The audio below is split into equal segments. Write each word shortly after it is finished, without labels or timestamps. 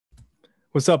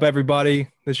What's up, everybody?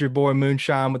 This is your boy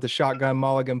Moonshine with the Shotgun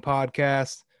Mulligan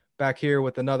podcast. Back here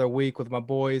with another week with my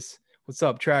boys. What's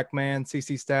up, Trackman,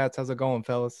 CC Stats? How's it going,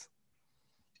 fellas?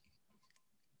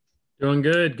 Doing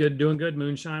good. Doing good,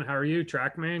 Moonshine. How are you,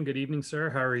 Trackman? Good evening, sir.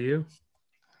 How are you?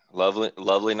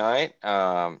 Lovely night.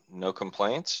 No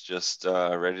complaints. Just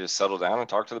ready to settle down and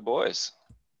talk to the boys.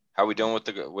 How we doing with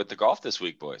the golf this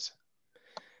week, boys?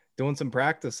 Doing some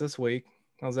practice this week.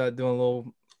 I was out doing a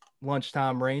little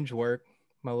lunchtime range work.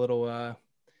 My little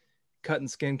cutting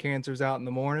skin cancers out in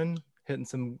the morning, hitting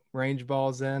some range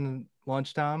balls in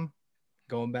lunchtime,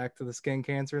 going back to the skin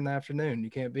cancer in the afternoon. You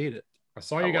can't beat it. I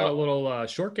saw you got a little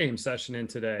short game session in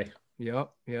today. Yep.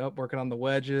 Working on the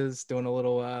wedges, doing a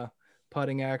little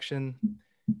putting action.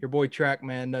 Your boy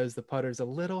Trackman knows the putter's a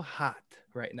little hot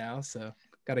right now, so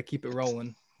got to keep it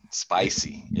rolling.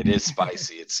 Spicy. It is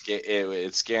spicy. It's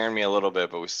scaring me a little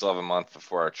bit, but we still have a month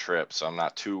before our trip, so I'm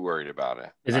not too worried about it.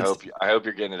 I hope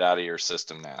you're getting it out of your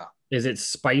system now. Is it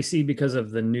spicy because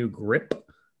of the new grip?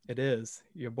 It is.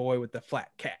 Your boy with the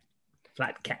flat cat.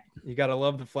 Flat cat. You got to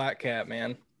love the flat cat,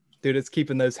 man. Dude, it's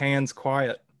keeping those hands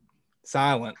quiet,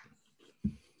 silent.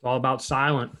 It's all about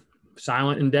silent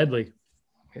and deadly.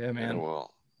 Yeah, man. Yeah,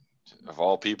 well, of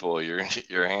all people, your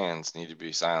hands need to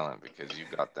be silent because you've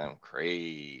got them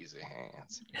crazy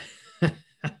hands.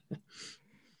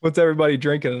 What's everybody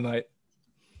drinking tonight?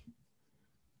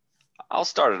 I'll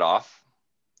start it off.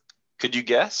 Could you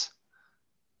guess?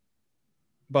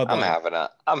 Bud Light.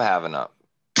 I'm having a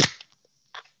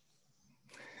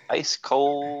ice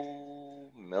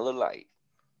cold Miller Lite.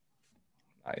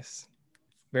 Nice.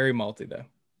 Very malty though.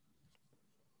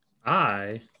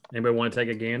 Anybody want to take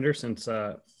a gander since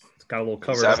it's got a little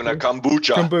cover? He's having a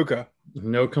kombucha.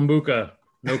 No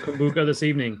kombucha this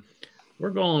evening. We're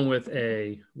going with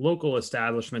a local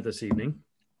establishment this evening.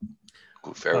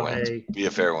 Ooh, fair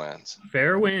winds.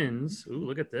 Fair winds. Ooh,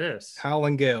 look at this.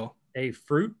 Howling Gale. A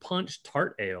fruit punch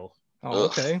tart ale. Oh,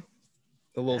 okay.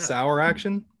 The little sour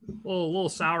action. A little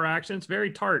sour action. It's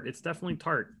very tart. It's definitely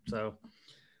tart. So,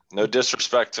 no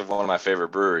disrespect to one of my favorite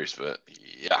breweries, but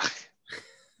yeah.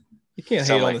 You can't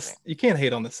hate on this. You can't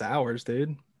hate on the sours,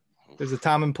 dude. There's a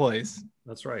time and place.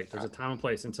 That's right. There's a time and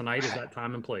place, and tonight is that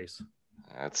time and place.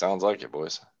 That sounds like it,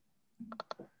 boys.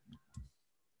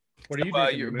 What are you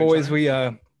doing, your boys?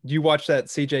 You watched that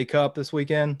CJ Cup this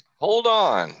weekend? Hold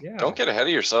on. Yeah. Don't get ahead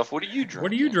of yourself. What are you drinking?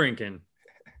 What are you drinking?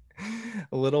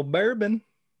 A little bourbon.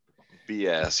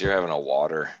 BS. You're having a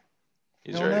water.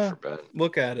 He's ready for bed.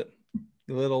 Look at it.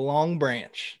 The little Long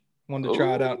Branch. Wanted to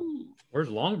try it out. Where's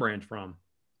Long Branch from?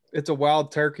 It's a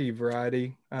wild turkey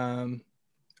variety.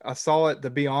 I saw it, to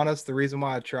be honest, the reason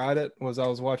why I tried it was I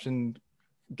was watching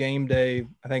Game Day,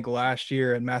 I think last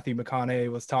year, and Matthew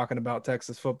McConaughey was talking about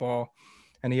Texas football,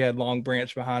 and he had Long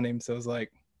Branch behind him. So I was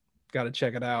like, got to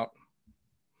check it out.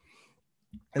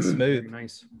 It's smooth. Very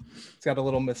nice. It's got a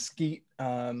little mesquite,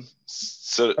 oak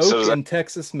and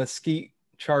Texas mesquite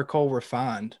charcoal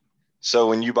refined. So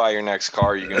when you buy your next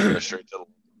car, you're going to go straight to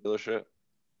the dealership?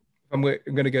 I'm going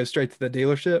to go straight to the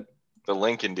dealership. The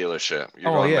Lincoln dealership.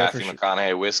 You're going Matthew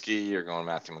McConaughey whiskey. You're going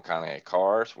Matthew McConaughey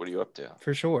cars. What are you up to?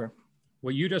 For sure.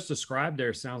 What you just described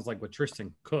there sounds like what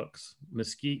Tristan cooks: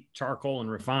 mesquite, charcoal,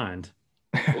 and refined.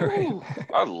 Ooh,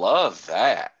 I love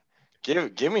that.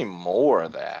 Give me more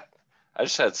of that. I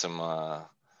just had some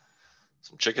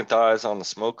chicken thighs on the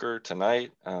smoker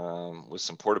tonight with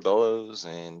some portobellos,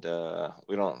 and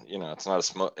we don't, it's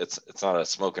not a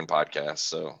smoking podcast,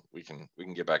 so we can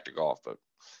get back to golf. But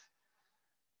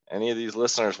any of these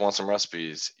listeners want some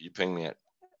recipes, you ping me at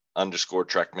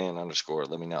 _Trackman_.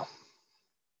 Let me know.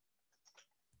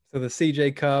 So the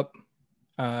CJ Cup,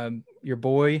 your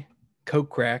boy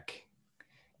Kokrak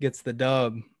gets the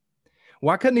dub.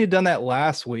 Why couldn't he have done that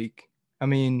last week? I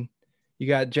mean, you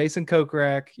got Jason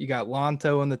Kokrak, you got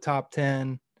Lanto in the top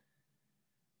 10.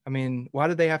 I mean, why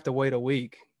did they have to wait a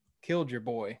week? Killed your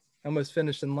boy. Almost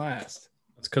finished in last.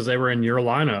 That's because they were in your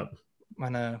lineup. I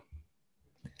know.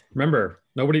 Remember,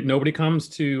 nobody comes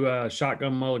to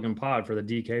Shotgun Mulligan Pod for the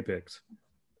DK picks.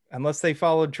 Unless they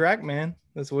followed Trackman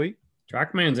this week.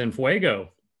 Trackman's in fuego.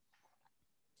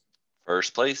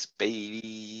 First place,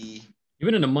 baby. You've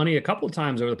been in the money a couple of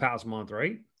times over the past month,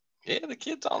 right? Yeah, the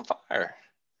kid's on fire.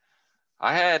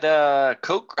 I had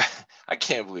Coke. I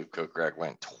can't believe Kokrak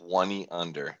went 20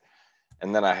 under.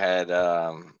 And then I had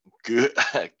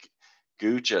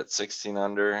Gooch at 16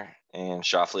 under and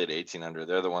Schauffele at 18 under.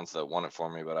 They're the ones that won it for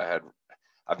me, but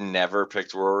I've never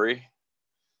picked Rory.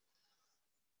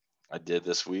 I did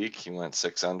this week. He went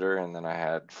 6 under, and then I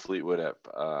had Fleetwood at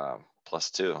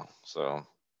 +2. So,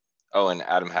 and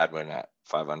Adam Hadwin at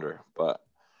 5 under. But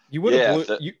You would have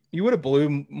Yeah, blew you would have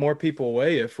blew more people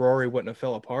away if Rory wouldn't have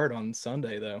fell apart on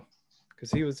Sunday though,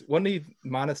 because wasn't he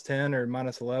 -10 or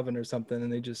 -11 or something,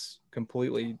 and they just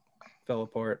completely fell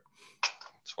apart.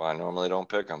 that's why I normally don't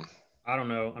pick him. I don't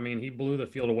know. I mean, he blew the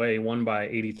field away, won by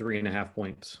 83.5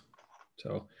 points.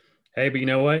 So, hey, but you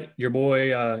know what? Your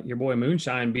boy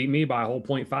Moonshine beat me by a whole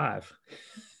 0.5.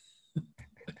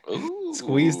 Ooh.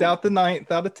 Squeezed out the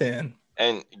 9th out of 10.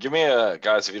 And give me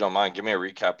guys, if you don't mind, give me a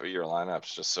recap of your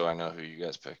lineups just so I know who you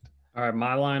guys picked. All right,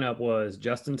 my lineup was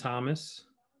Justin Thomas,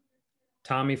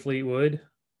 Tommy Fleetwood,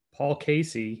 Paul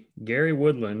Casey, Gary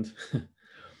Woodland,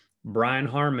 Brian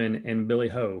Harmon, and Billy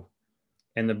Ho.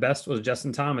 And the best was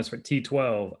Justin Thomas for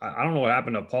T12. I don't know what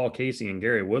happened to Paul Casey and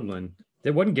Gary Woodland.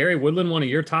 Wasn't Gary Woodland one of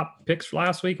your top picks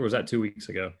last week, or was that 2 weeks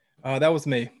ago? That was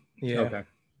me. Yeah. Okay.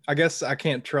 I guess I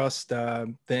can't trust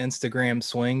the Instagram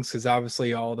swings because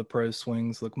obviously all the pro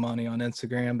swings look money on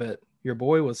Instagram, but your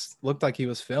boy looked like he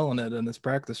was feeling it in this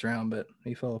practice round, but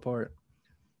he fell apart.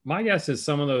 My guess is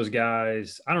some of those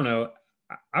guys, I don't know.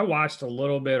 I watched a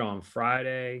little bit on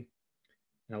Friday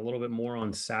and a little bit more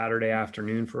on Saturday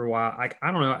afternoon for a while.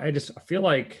 I don't know. I feel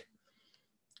like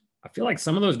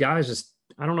some of those guys just,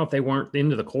 I don't know if they weren't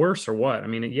into the course or what. I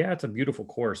mean, yeah, it's a beautiful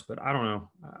course, but I don't know.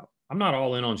 I'm not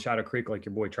all in on Shadow Creek like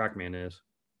your boy Trackman is.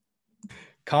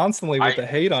 Constantly with the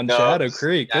hate on Shadow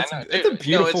Creek. It's a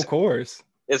beautiful course.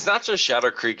 It's not just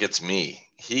Shadow Creek, it's me.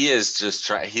 He is just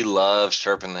he loves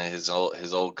chirping his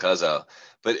old cuzzo.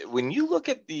 But when you look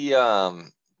at the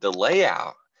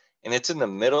layout, and it's in the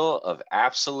middle of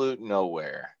absolute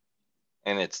nowhere,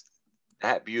 and it's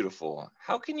that beautiful,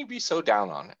 how can you be so down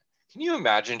on it? Can you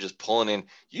imagine just pulling in?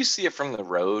 You see it from the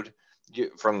road,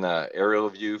 from the aerial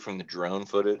view, from the drone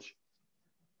footage.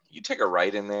 You take a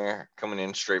right in there, coming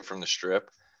in straight from the strip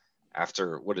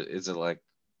after, what is it, like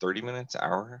 30 minutes,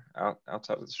 hour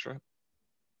outside of the strip?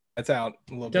 That's out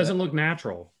a little bit. It doesn't look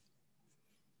natural.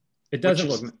 It doesn't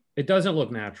look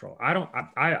natural.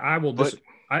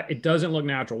 It doesn't look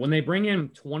natural. When they bring in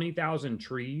 20,000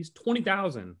 trees,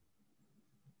 20,000,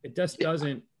 it just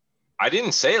doesn't. I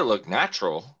didn't say it looked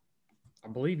natural. I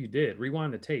believe you did.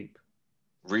 Rewind the tape.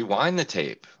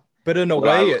 But in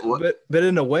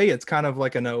a way, it's kind of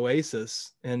like an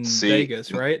oasis in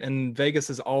Vegas, right? And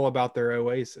Vegas is all about their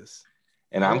oasis.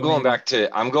 And I'm going back to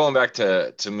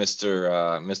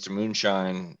Mr.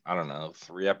 Moonshine. I don't know,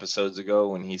 3 episodes ago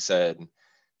when he said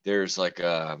there's like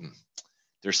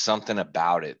there's something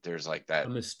about it. There's like that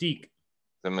mystique.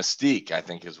 The mystique, I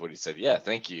think, is what he said. Yeah,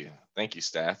 thank you,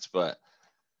 Stats. But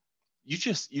you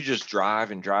just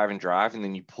drive and drive and drive, and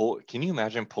then you pull. Can you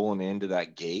imagine pulling into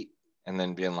that gate and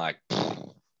then being like,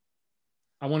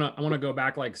 I want to go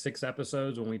back like 6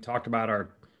 episodes when we talked about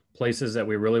our places that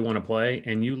we really want to play,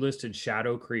 and you listed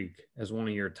Shadow Creek as one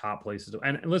of your top places.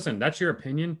 And listen, that's your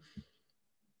opinion.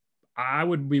 I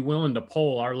would be willing to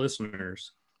poll our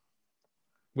listeners.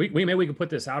 Maybe we could put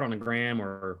this out on the gram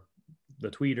or the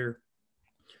Twitter.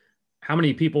 How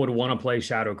many people would want to play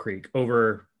Shadow Creek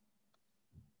over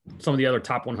some of the other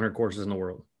top 100 courses in the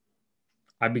world?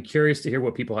 I'd be curious to hear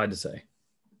what people had to say.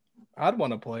 I'd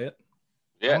want to play it.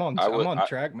 Yeah, I'm on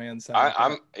Trackman's side.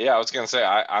 I was gonna say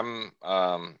I'm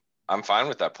fine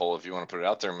with that poll if you want to put it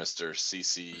out there, Mr.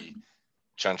 CC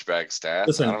Chunchbag Stats.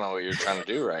 Listen, I don't know what you're trying to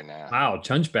do right now. Wow,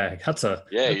 Chunchbag.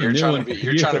 You're trying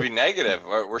to be negative.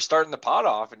 We're starting the pot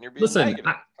off, and you're being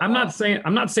negative. I'm not saying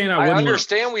I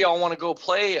understand we all want to go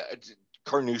play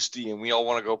Carnoustie, and we all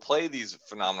want to go play these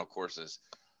phenomenal courses.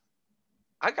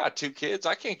 I got 2 kids.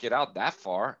 I can't get out that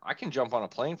far. I can jump on a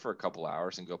plane for a couple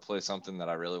hours and go play something that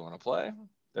I really want to play.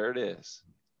 There it is.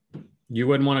 You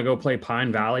wouldn't want to go play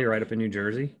Pine Valley right up in New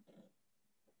Jersey?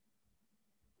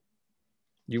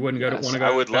 You wouldn't want to go.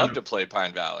 I would love to play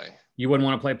Pine Valley. You wouldn't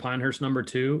want to play Pinehurst number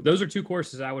 2? Those are 2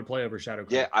 courses I would play over Shadow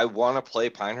Creek. Yeah, I want to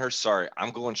play Pinehurst. Sorry, I'm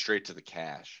going straight to the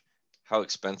cash. How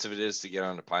expensive it is to get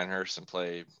onto Pinehurst and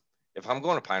play. If I'm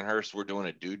going to Pinehurst, we're doing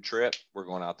a dude trip. We're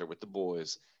going out there with the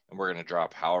boys. And we're going to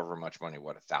drop however much money,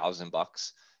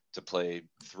 $1,000 to play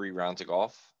 3 rounds of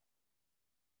golf?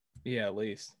 Yeah, at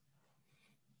least.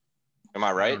 Am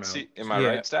I right? Am I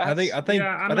right, Stats? I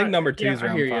think number 2 is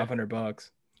around $500.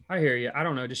 I hear you. I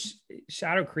don't know. Just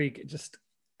Shadow Creek,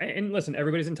 and listen,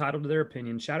 everybody's entitled to their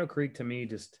opinion. Shadow Creek to me,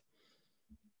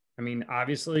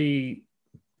 obviously,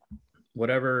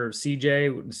 whatever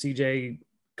CJ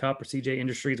Cup or CJ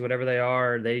Industries, whatever they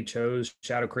are, they chose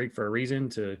Shadow Creek for a reason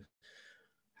to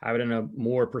have it in a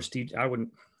more prestige. I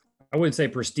wouldn't say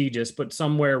prestigious, but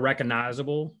somewhere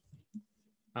recognizable.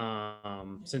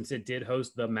 Since it did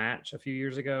host the match a few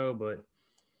years ago, but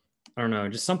I don't know,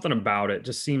 just something about it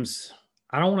just seems,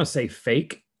 I don't want to say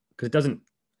fake because it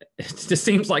just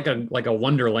seems like a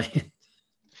wonderland.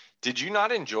 Did you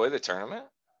not enjoy the tournament?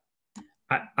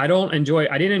 I didn't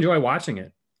enjoy watching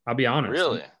it. I'll be honest.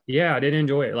 Really? Yeah, I didn't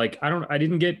enjoy it. Like I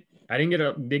didn't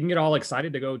get all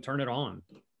excited to go turn it on.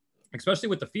 Especially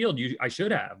with the field. I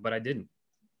should have, but I didn't.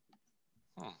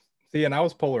 See, and I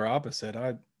was polar opposite.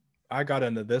 I got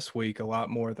into this week a lot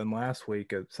more than last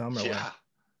week at Summerlin. Yeah.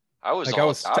 I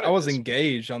was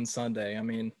engaged on Sunday. I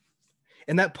mean,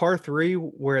 in that par 3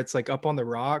 where it's like up on the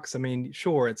rocks, I mean,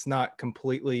 sure, it's not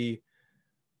completely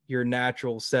your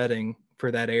natural setting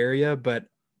for that area, but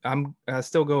I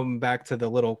still going back to the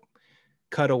little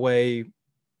cutaway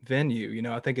venue. You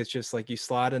know, I think it's just like you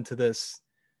slide into this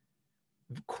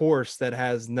course that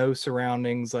has no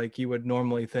surroundings like you would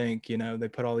normally think. You know, they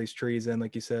put all these trees in,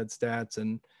 like you said, stats,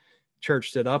 and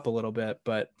churched it up a little bit,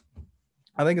 but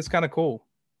I think it's kind of cool.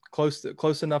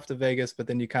 Close enough to Vegas, but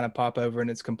then you kind of pop over and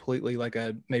it's completely like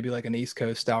maybe like an East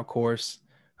Coast style course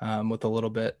with a little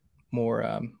bit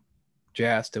more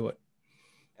jazz to it.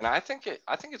 And I think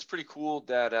it's pretty cool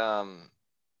that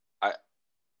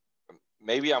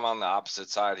maybe I'm on the opposite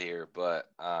side here, but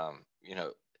you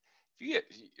know, if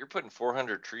you're putting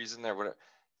 400 trees in there, whatever,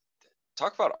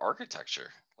 talk about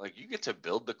architecture. Like, you get to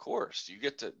build the course.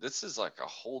 This is like a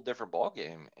whole different ball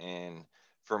game. And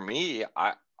for me,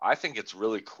 I think it's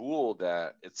really cool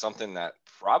that it's something that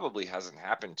probably hasn't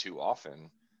happened too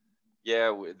often.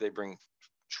 Yeah, they bring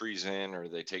trees in or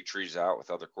they take trees out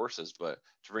with other courses, but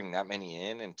to bring that many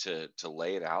in and to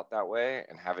lay it out that way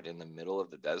and have it in the middle of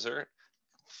the desert,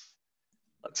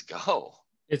 let's go.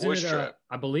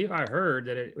 I believe I heard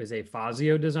that it was a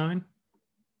Fazio design.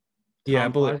 Yeah,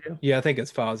 I think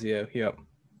it's Fazio. Yep.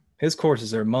 His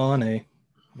courses are money.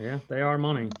 Yeah, they are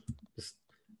money.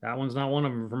 That one's not one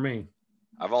of them for me.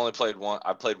 I've only played one.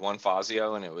 I played one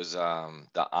Fazio, and it was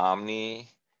the Omni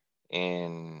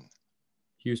in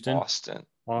Austin.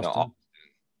 No,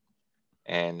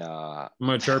 and I'm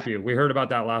gonna chirp you. We heard about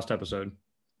that last episode.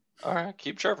 All right,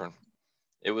 keep chirping.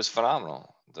 It was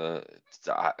phenomenal.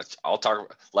 I'll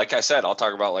talk. Like I said, I'll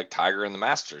talk about like Tiger and the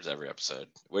Masters every episode.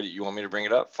 What do you want me to bring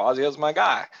it up? Fazio's my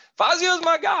guy.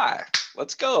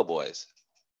 Let's go, boys.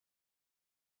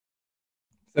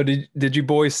 So did you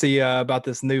boys see about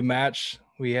this new match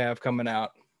we have coming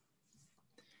out?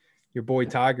 Your boy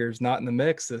Tiger's not in the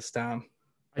mix this time.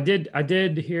 I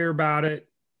did hear about it.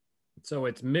 So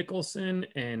it's Mickelson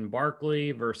and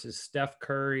Barkley versus Steph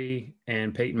Curry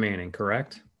and Peyton Manning,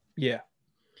 correct? Yeah.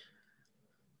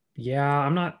 Yeah,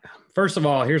 I'm not. First of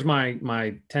all, here's my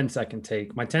 10-second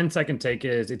take. My 10-second take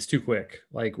is it's too quick.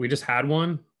 Like, we just had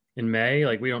one in May.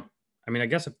 Like, I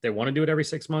guess if they want to do it every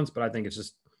 6 months, but I think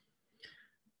it's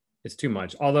too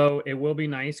much. Although it will be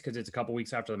nice because it's a couple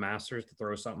weeks after the Masters to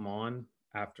throw something on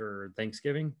after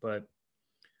Thanksgiving. But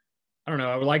I don't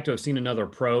know. I would like to have seen another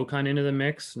pro kind of into the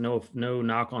mix. No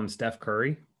knock on Steph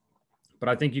Curry, but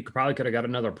I think you could have got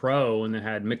another pro and then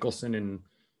had Mickelson and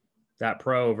that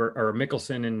pro or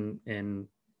Mickelson and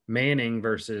Manning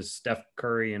versus Steph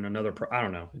Curry and another pro. I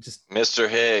don't know. Just Mr.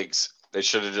 Higgs. They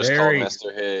should have just called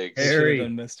Mr. Higgs. Harry,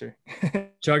 Mr.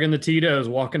 chugging the Tito's,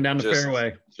 walking down the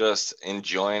fairway. Just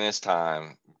enjoying his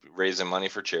time, raising money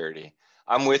for charity.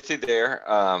 I'm with you there.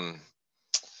 I'm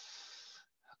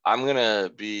going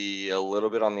to be a little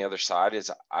bit on the other side.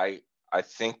 I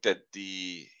think that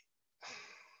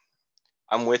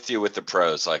I'm with you with the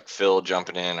pros, like Phil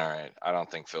jumping in. All right. I don't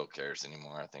think Phil cares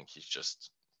anymore. I think he's just,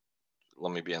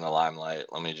 let me be in the limelight.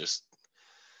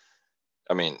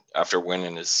 After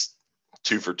winning his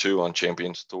 2 for 2 on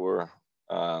Champions Tour,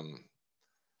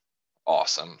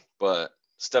 awesome. But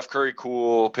Steph Curry,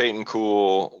 cool. Peyton,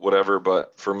 cool. Whatever.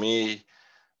 But for me,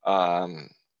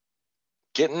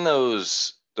 getting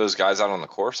those guys out on the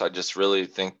course, I just really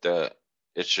think that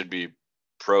it should be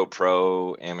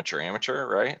pro, amateur,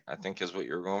 right? I think is what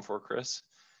you're going for, Chris.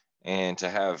 And to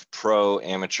have pro,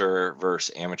 amateur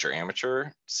versus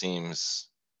amateur seems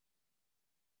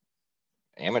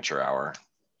amateur hour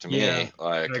to me.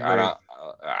 Like,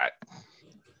 it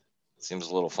seems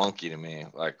a little funky to me.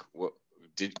 Like,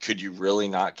 could you really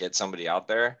not get somebody out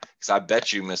there? Because I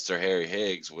bet you Mr. Harry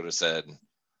Higgs would have said,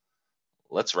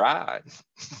 let's ride.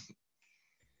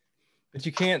 But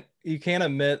you can't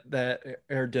admit that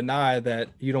or deny that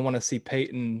you don't want to see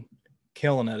Peyton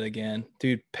killing it again.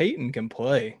 Dude, Peyton can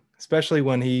play, especially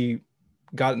when he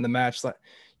got in the match.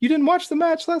 You didn't watch the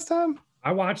match last time?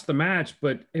 I watched the match,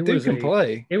 but it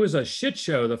was a shit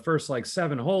show the first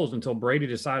 7 holes until Brady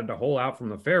decided to hole out from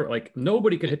the fairway. Like,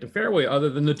 nobody could hit the fairway other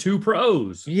than the 2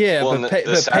 pros. Yeah, but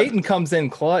Peyton comes in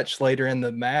clutch later in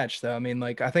the match, though. I mean,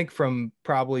 I think from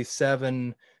probably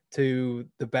 7 to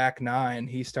the back 9,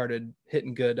 he started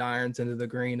hitting good irons into the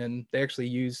green, and they actually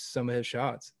used some of his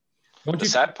shots. Don't you?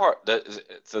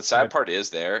 The sad part is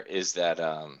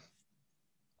that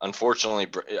unfortunately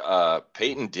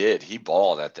Peyton he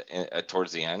balled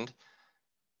towards the end.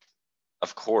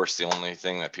 Of course, the only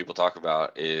thing that people talk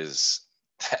about is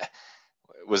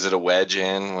was it a wedge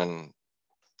in when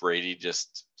Brady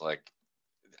just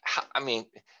I mean,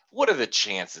 what are the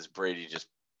chances Brady just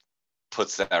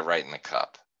puts that right in the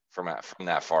cup from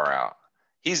that far out?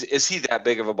 Is he that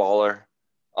big of a baller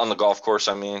on the golf course?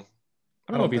 I mean,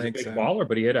 I don't know if he's a big baller,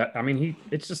 but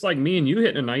it's just like me and you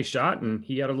hitting a nice shot, and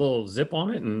he had a little zip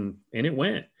on it, and it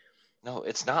went. No,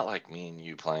 it's not like me and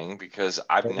you playing, because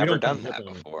I've never done that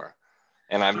before.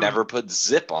 And I've never put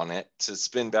zip on it to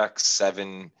spin back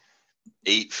 7-8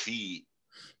 feet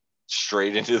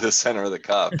straight into the center of the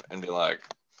cup and be like,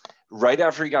 right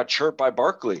after he got chirped by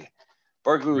Barkley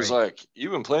was like,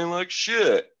 "You've been playing like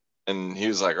shit." And he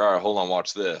was like, "All right, hold on,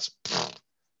 watch this."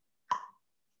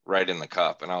 Right in the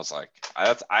cup. And I was like,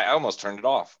 I almost turned it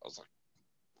off. I was like,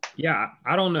 yeah,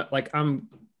 I don't know. Like, I'm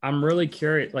really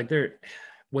curious. Like, they're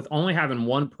with only having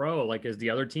one pro, like, is the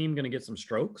other team going to get some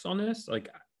strokes on this? Like,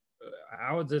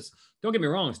 how is this? Don't get me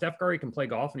wrong. Steph Curry can play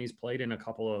golf, and he's played in a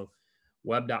couple of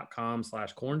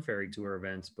web.com/Corn Ferry Tour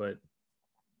events, but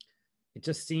it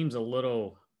just seems a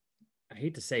little, I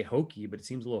hate to say hokey, but it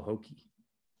seems a little hokey.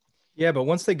 Yeah, but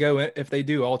once they go, if they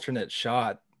do alternate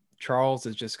shot, Charles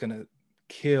is just going to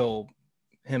kill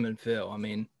him and Phil. I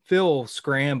mean, Phil will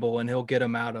scramble and he'll get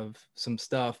him out of some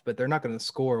stuff, but they're not going to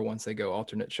score once they go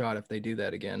alternate shot if they do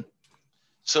that again.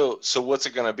 So what's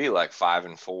it going to be, like 5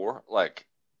 and 4? Like,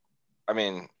 I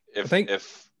mean,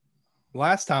 if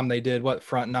last time they did what,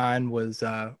 front 9 was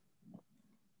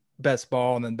best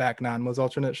ball and then back 9 was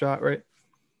alternate shot, right?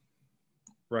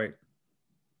 Right.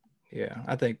 Yeah,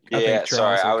 I think.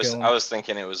 Sorry, I was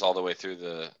thinking it was all the way through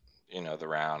the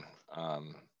round.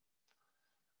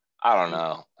 I don't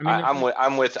know.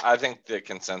 I think the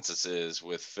consensus is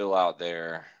with Phil out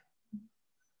there,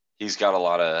 he's got a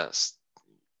lot of.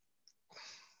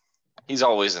 He's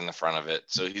always in the front of it,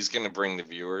 so he's going to bring the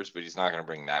viewers, but he's not going to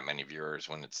bring that many viewers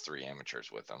when it's 3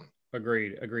 amateurs with him.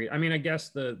 Agreed. I mean, I guess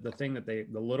the thing that the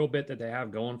little bit that they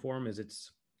have going for him is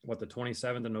it's the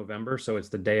 27th of November, so it's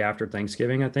the day after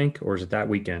Thanksgiving, I think, or is it that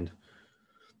weekend?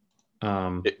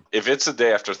 If it's the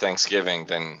day after Thanksgiving,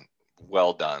 then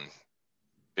well done,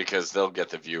 because they'll get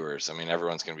the viewers. I mean,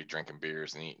 everyone's going to be drinking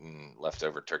beers and eating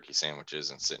leftover turkey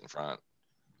sandwiches and sit in front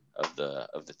of the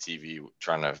TV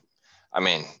trying to. I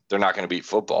mean, they're not going to beat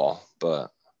football,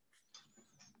 but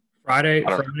Friday,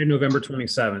 November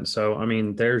 27th. So, I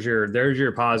mean, there's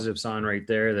your positive sign right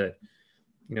there that,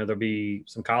 there'll be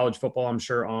some college football, I'm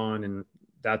sure, on, and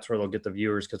that's where they'll get the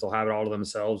viewers, because they'll have it all to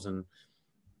themselves, and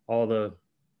all the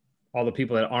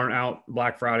people that aren't out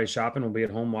Black Friday shopping will be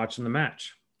at home watching the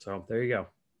match. So there you go.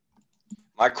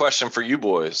 My question for you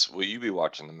boys, will you be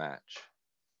watching the match?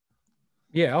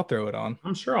 Yeah, I'll throw it on.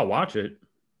 I'm sure I'll watch it.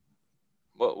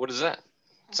 What is that?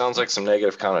 Sounds like some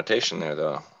negative connotation there,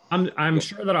 though. I'm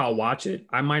sure that I'll watch it.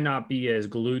 I might not be as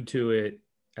glued to it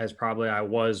as probably I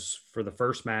was for the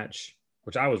first match,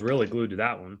 which I was really glued to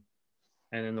that one.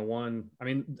 And then the one, I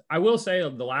mean, I will say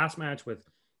the last match with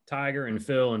Tiger and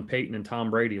Phil and Peyton and Tom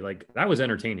Brady, like, that was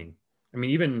entertaining. I mean,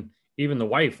 even the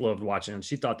wife loved watching it.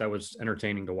 She thought that was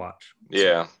entertaining to watch.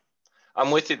 Yeah,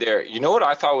 I'm with you there. You know what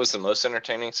I thought was the most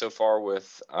entertaining so far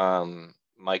with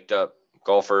mic'd up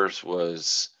golfers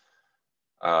was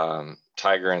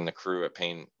Tiger and the crew at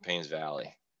Paynes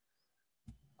Valley.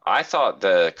 I thought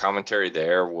the commentary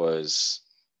there was,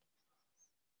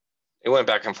 it went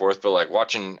back and forth, but like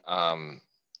watching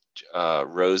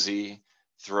Rosie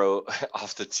throw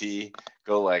off the tee,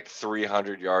 go like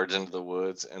 300 yards into the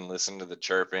woods and listen to the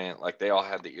chirping, like they all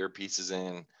had the earpieces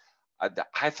in.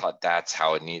 I thought that's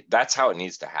how it needs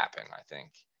to happen. I think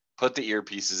put the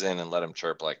earpieces in and let them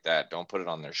chirp like that. Don't put it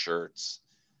on their shirts.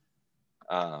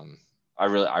 I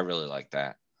really like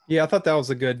that. Yeah, I thought that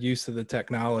was a good use of the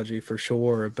technology for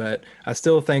sure, but I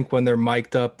still think when they're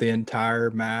mic'd up the entire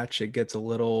match, it gets a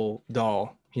little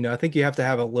dull. I think you have to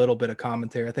have a little bit of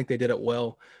commentary. I think they did it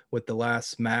well with the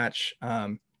last match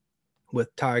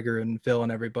with Tiger and Phil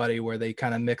and everybody, where they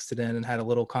kind of mixed it in and had a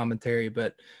little commentary,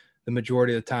 but the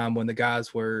majority of the time when the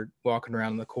guys were walking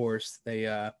around the course,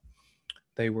 they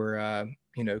were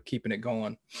keeping it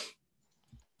going.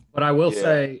 But I will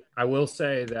say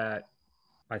that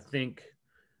I think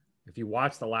if you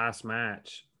watch the last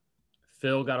match,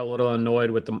 Phil got a little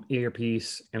annoyed with the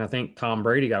earpiece, and I think Tom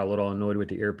Brady got a little annoyed with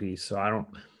the earpiece. So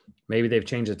maybe they've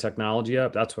changed the technology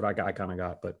up. That's what I kind of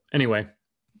got. But anyway.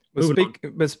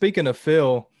 But speaking of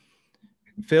Phil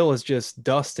is just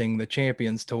dusting the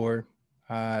Champions Tour.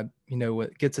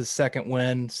 Gets his second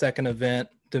win, second event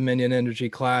Dominion Energy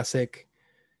Classic.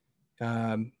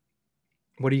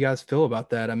 What do you guys feel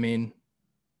about that? I mean,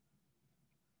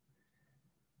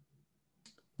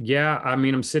 Yeah, I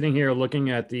mean, I'm sitting here looking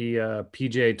at the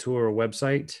PGA Tour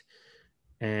website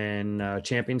and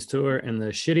Champions Tour, and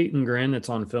the shit-eating grin that's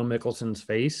on Phil Mickelson's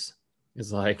face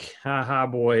is like, "Ha ha,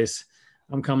 boys,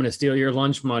 I'm coming to steal your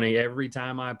lunch money every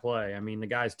time I play." I mean, the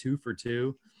guy's 2 for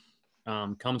 2,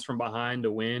 comes from behind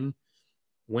to win.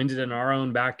 Wins it in our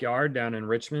own backyard down in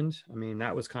Richmond. I mean,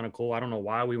 that was kind of cool. I don't know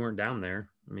why we weren't down there.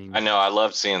 I mean, I know, I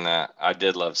loved seeing that. I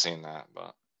did love seeing that,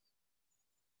 but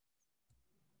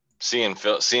seeing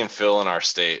Phil in our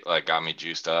state like got me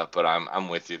juiced up. But I'm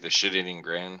with you. The shit-eating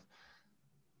grin,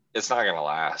 it's not gonna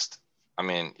last. I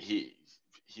mean, he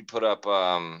put up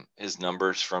his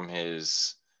numbers from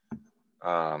his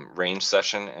range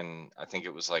session, and I think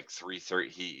it was like 330.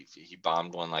 He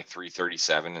bombed one like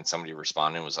 337, and somebody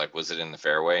responded and was like, "Was it in the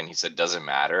fairway?" And he said, "Doesn't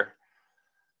matter.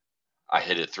 I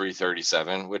hit it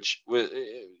 337," which was,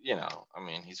 I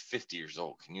mean, he's 50 years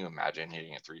old. Can you imagine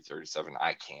hitting a 337?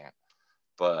 I can't.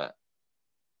 But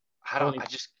well, I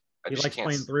just he likes can't.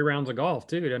 playing 3 rounds of golf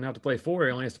too. He doesn't have to play 4.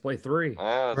 He only has to play 3.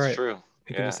 That's right. true.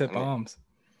 He can just hit and bombs.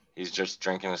 He's just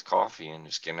drinking his coffee and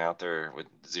just getting out there with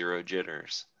zero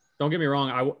jitters. Don't get me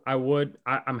wrong.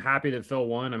 I'm happy that Phil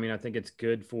won. I mean, I think it's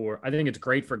great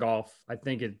for golf. I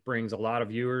think it brings a lot of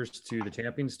viewers to the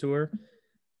Champions Tour.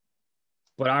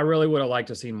 But I really would have liked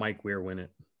to see Mike Weir win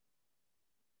it.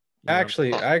 I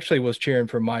actually was cheering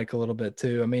for Mike a little bit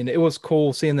too. I mean, it was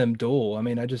cool seeing them duel. I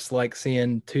mean, I just like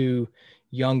seeing 2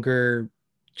 younger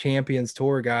Champions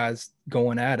Tour guys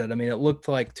going at it. I mean, it looked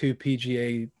like 2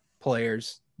 PGA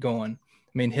players going.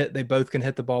 I mean, they both can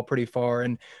hit the ball pretty far.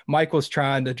 And Mike was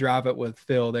trying to drive it with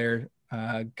Phil there,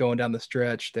 going down the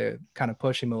stretch to kind of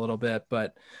push him a little bit.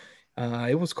 But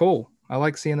it was cool. I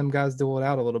like seeing them guys duel it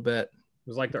out a little bit. It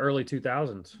was like the early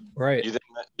 2000s. Right. You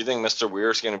think Mr.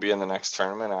 Weir is going to be in the next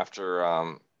tournament after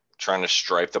trying to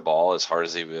stripe the ball as hard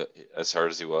as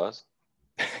he was?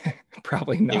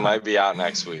 Probably not. He might be out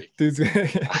next week. Dude's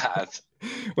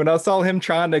when I saw him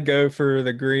trying to go for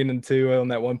the green and 2 on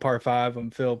that 1 par 5,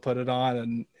 and Phil put it on,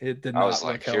 and it did not. I was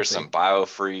like, here's some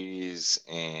BioFreeze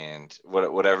and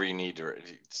whatever you need to.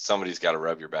 Somebody's got to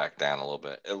rub your back down a little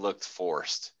bit. It looked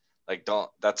forced. Like,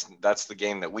 that's the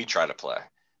game that we try to play.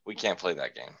 We can't play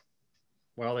that game.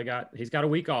 Well, he's got a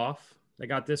week off. They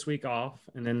got this week off,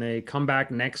 and then they come back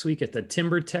next week at the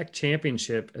Timber Tech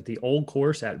Championship at the old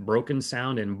course at Broken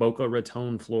Sound in Boca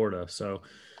Raton, Florida. So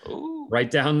right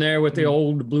down there with the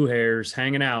old Blue Hairs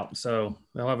hanging out. So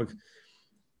they'll have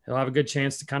a good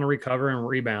chance to kind of recover and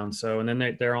rebound. So, and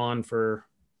then they're on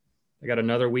they got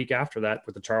another week after that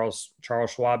with the Charles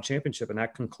Schwab Championship, and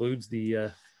that concludes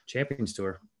the Champions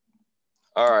Tour.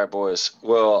 All right, boys.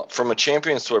 Well, from a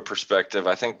Champions Tour perspective,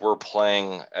 I think we're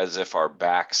playing as if our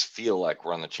backs feel like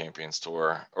we're on the Champions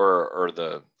Tour or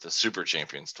the Super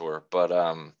Champions Tour. But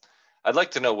I'd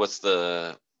like to know what's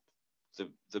the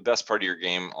best part of your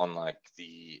game on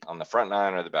the front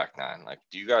 9 or the back 9. Like,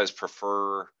 do you guys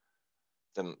prefer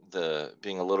the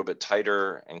being a little bit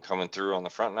tighter and coming through on the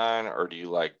front 9, or do you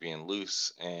like being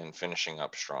loose and finishing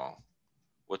up strong?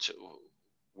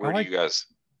 Where do you guys?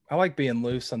 I like being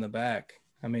loose on the back.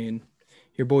 I mean,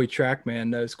 your boy Trackman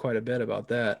knows quite a bit about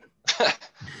that.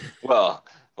 well,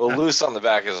 loose on the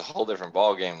back is a whole different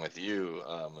ball game with you,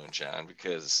 Moonshine,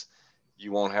 because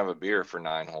you won't have a beer for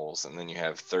 9 holes, and then you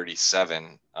have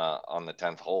 37 on the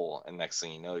 10th hole, and next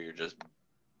thing you know, you're just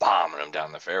bombing them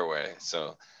down the fairway.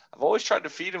 So I've always tried to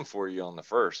feed them for you on the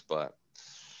first, but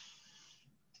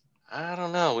I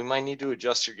don't know. We might need to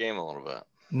adjust your game a little bit.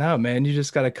 No, man, you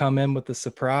just got to come in with the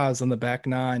surprise on the back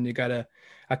 9.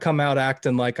 I come out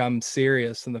acting like I'm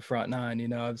serious in the front 9.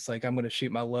 It's like, I'm going to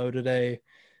shoot my low today.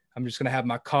 I'm just going to have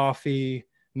my coffee,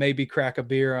 maybe crack a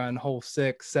beer on hole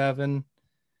 6, 7.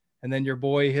 And then your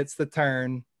boy hits the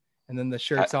turn, and then the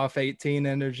shirts off 18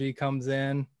 energy comes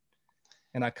in,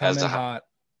 and I come in hot.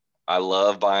 I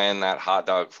love buying that hot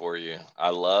dog for you.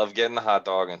 I love getting the hot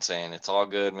dog and saying, it's all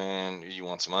good, man. You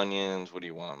want some onions? What do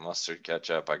you want? Mustard,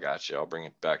 ketchup? I got you. I'll bring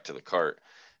it back to the cart.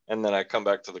 And then I come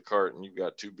back to the cart, and you've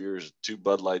got 2 beers, 2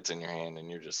 Bud Lights in your hand, and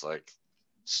you're just like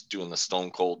doing the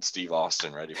Stone Cold Steve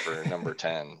Austin ready for number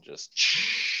 10. Just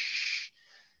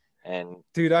and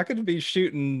dude, I could be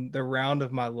shooting the round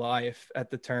of my life at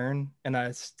the turn, and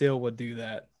I still would do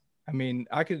that. I mean,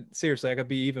 I could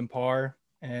be even par,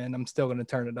 and I'm still going to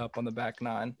turn it up on the back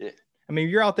 9. Yeah. I mean,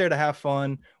 you're out there to have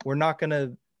fun. We're not going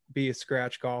to be a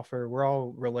scratch golfer. We're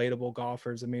all relatable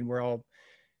golfers. I mean, we're all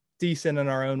decent in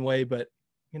our own way, but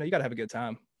you got to have a good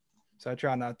time. So I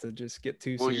try not to just get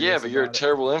too Well, serious. yeah, but you're a about it.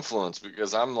 terrible influence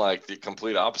because I'm like the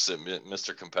complete opposite,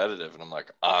 Mr. Competitive, and I'm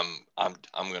like, I'm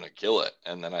gonna kill it,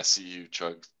 and then I see you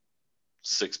chug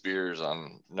 6 beers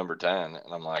on number 10,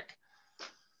 and I'm like,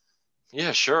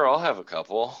 yeah, sure, I'll have a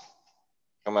couple.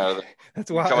 Come out of the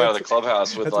come out of the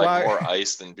clubhouse with like more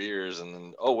ice than beers, and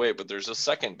then oh wait, but there's a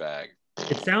second bag.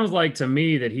 It sounds like to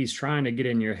me that he's trying to get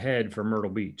in your head for Myrtle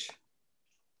Beach.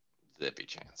 Zippy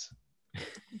chance.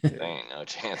 There ain't no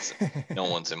chance. No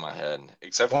one's in my head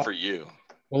except for you.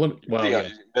 Well, yeah.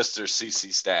 Mr.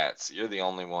 CC Stats, you're the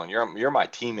only one. You're my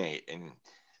teammate, and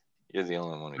you're the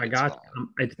only one who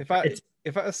gets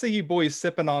if I see you boys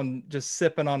sipping on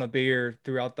a beer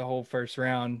throughout the whole first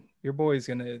round, your boy's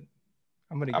gonna.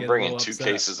 I'm bringing 2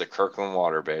 cases of Kirkland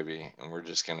water, baby, and we're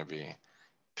just gonna be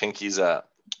pinkies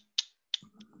up.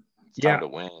 It's time to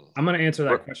win. I'm gonna answer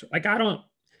that question. Like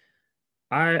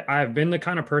I've been the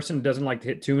kind of person who doesn't like to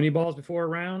hit too many balls before a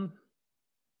round.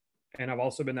 And I've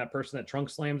also been that person that trunk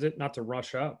slams it, not to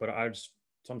rush up, but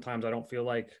sometimes I don't feel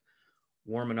like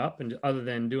warming up and other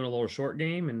than doing a little short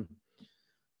game. And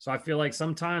so I feel like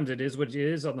sometimes it is what it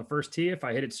is on the first tee. If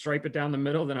I hit it, stripe it down the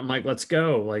middle, then I'm like, let's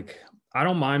go. Like, I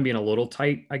don't mind being a little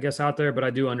tight, I guess, out there, but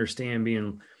I do understand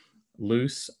being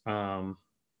loose. I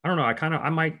don't know. I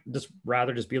might just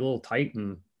rather just be a little tight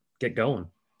and get going.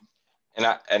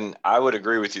 And I would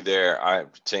agree with you there.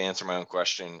 To answer my own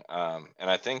question, and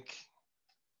I think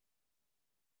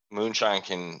Moonshine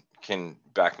can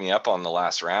back me up on the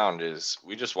last round. Is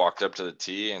we just walked up to the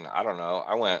tee, and I don't know.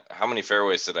 How many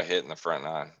fairways did I hit in the front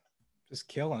 9? Just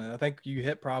killing it. I think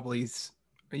you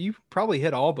probably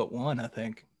hit all but one. I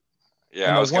think. Yeah,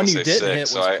 and I was the one you didn't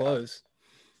hit was close.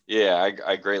 Yeah,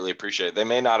 I greatly appreciate it. They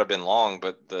may not have been long,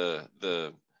 but the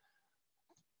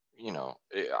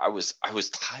I was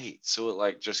tight, so it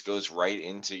like just goes right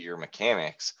into your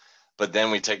mechanics. But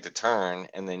then we take the turn,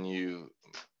 and then you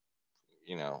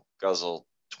guzzle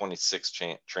 26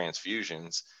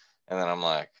 transfusions, and then I'm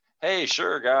like, hey,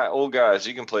 sure, old guys,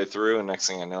 you can play through. And next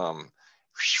thing I know, I'm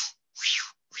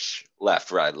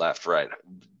left, right,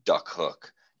 duck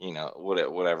hook,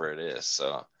 whatever it is.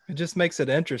 So it just makes it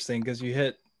interesting because you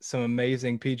hit some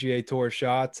amazing PGA Tour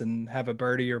shots and have a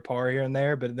birdie or par here and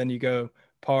there, but then you go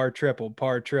par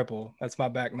triple. That's my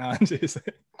back 9.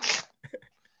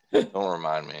 Don't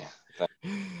remind me.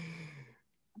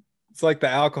 It's like the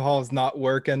alcohol is not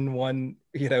working one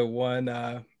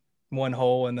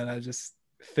hole, and then I just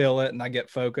fill it and I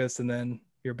get focused, and then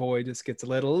your boy just gets a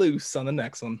little loose on the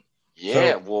next one.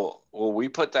 Yeah, so, well, we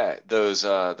put those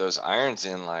irons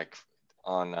in like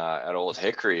on at Old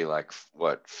Hickory, like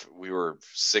what we were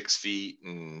 6 feet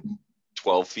and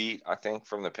 12 feet, I think,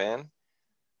 from the pin.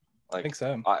 Like, I think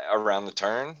so. Around the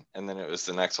turn, and then it was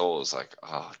the next hole. It was like,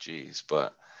 oh, geez,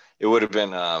 but it would have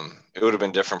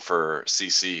been different for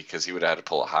CC because he would have had to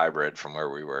pull a hybrid from where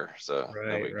we were. So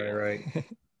right.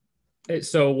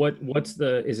 So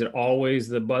is it always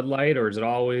the Bud Light, or is it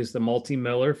always the Multi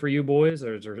Miller for you boys,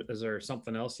 or is there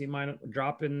something else you might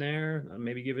drop in there?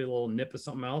 Maybe give you a little nip of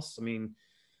something else. I mean,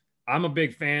 I'm a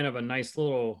big fan of a nice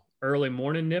little early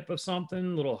morning nip of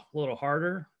something, little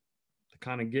harder to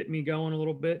kind of get me going a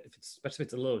little bit. Especially if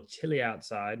it's a little chilly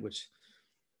outside, which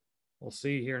we'll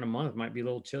see here in a month. It might be a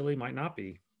little chilly, might not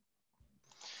be.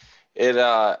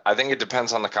 I think it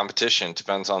depends on the competition. It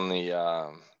depends on the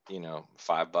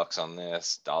 $5 on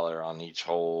this, $1 on each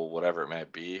hole, whatever it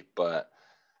might be. But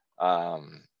I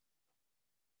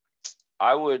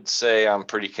would say I'm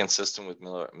pretty consistent with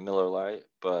Miller Lite.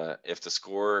 But if the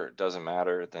score doesn't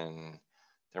matter, then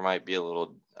there might be a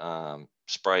little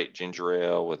Sprite ginger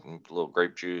ale with a little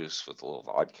grape juice with a little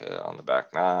vodka on the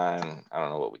back 9. I don't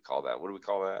know what we call that. What do we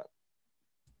call that?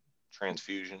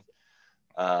 Transfusion.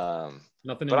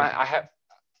 Nothing. But I have.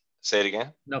 Say it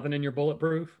again. Nothing in your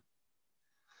bulletproof.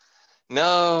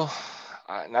 No,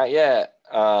 not yet.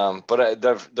 But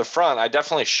the front, I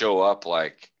definitely show up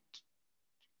like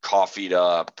coffeeed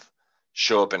up.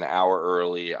 Show up an hour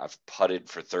early. I've putted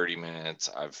for 30 minutes.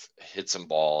 I've hit some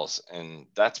balls, and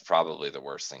that's probably the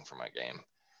worst thing for my game.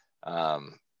 I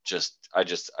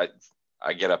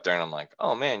get up there and I'm like,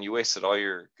 oh man, you wasted all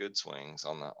your good swings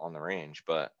on the range.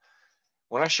 But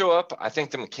when I show up, I think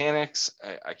the mechanics,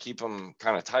 I keep them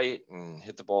kind of tight and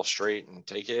hit the ball straight and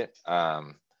take it.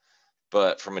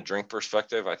 But from a drink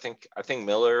perspective, I think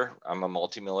Miller. I'm a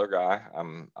multi-Miller guy.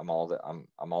 I'm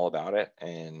all about it.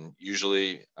 And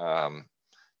usually,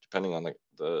 depending on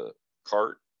the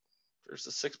cart, there's a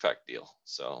 6-pack deal.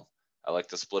 So I like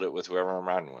to split it with whoever I'm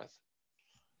riding with.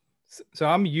 So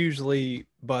I'm usually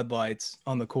Bud Lights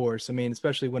on the course. I mean,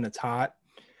 especially when it's hot.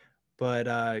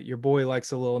 But your boy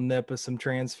likes a little nip of some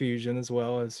transfusion as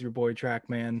well as your boy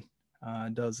Trackman.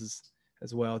 does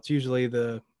as well. It's usually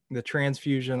the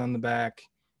transfusion on the back,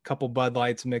 a couple Bud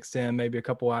Lights mixed in, maybe a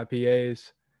couple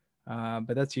IPAs,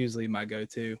 but that's usually my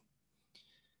go-to.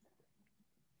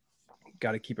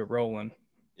 Got to keep it rolling.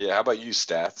 Yeah. How about you,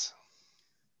 Stats?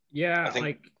 Yeah, I think-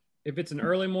 like if it's an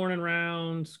early morning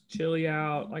round, chilly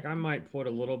out, like I might put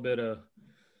a little bit of.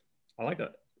 I like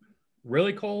a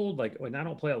really cold, like when I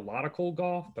don't play a lot of cold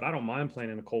golf, but I don't mind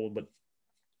playing in the cold. But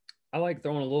I like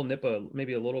throwing a little nip of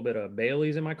maybe a little bit of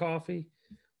Bailey's in my coffee,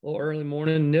 a little early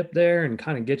morning nip there, and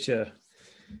kind of get you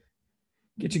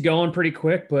going pretty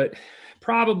quick. But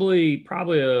probably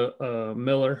a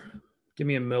Miller. Give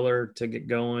me a Miller to get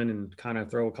going and kind of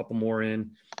throw a couple more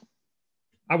in.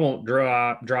 I won't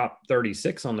drop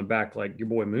 36 on the back like your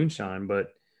boy Moonshine,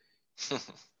 but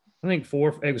I think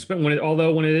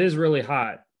although when it is really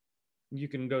hot, you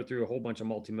can go through a whole bunch of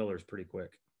multi-Millers pretty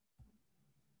quick.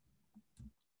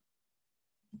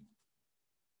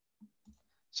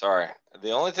 Sorry.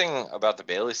 The only thing about the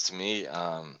Baileys to me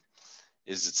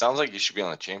is it sounds like you should be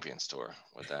on the Champions Tour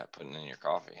with that, putting in your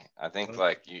coffee. I think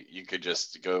like you could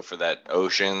just go for that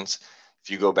Oceans. If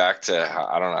you go back to,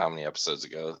 I don't know how many episodes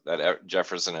ago, that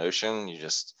Jefferson Ocean, you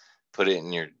just put it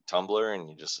in your tumbler and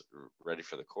you just ready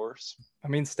for the course. I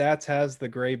mean, Stats has the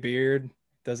gray beard,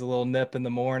 does a little nip in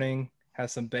the morning,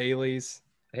 has some Baileys.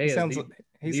 Hey, He sounds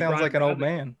like an old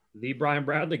man. The Brian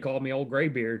Bradley called me old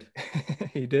graybeard.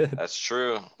 He did. That's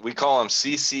true. We call him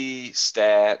CC,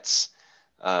 Stats,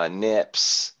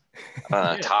 Nips,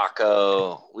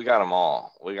 Taco. We got them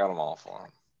all. We got them all for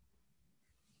him.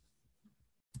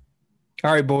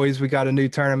 All right, boys, we got a new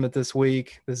tournament this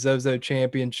week, the Zozo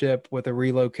Championship, with a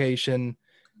relocation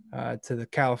to the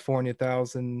California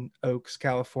Thousand Oaks,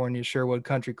 California Sherwood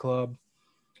Country Club.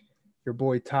 Your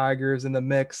boy Tiger's in the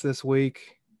mix this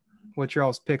week. What's your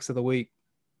all's picks of the week?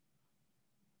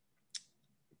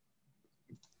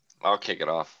 I'll kick it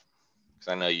off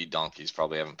because I know you donkeys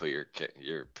probably haven't put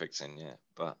your picks in yet.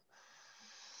 But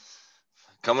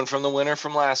coming from the winner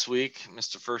from last week,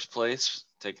 Mr. First Place,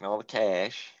 taking all the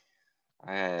cash,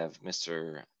 I have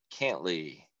Mr.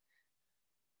 Cantley,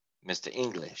 Mr.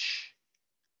 English,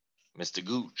 Mr.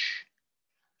 Gooch,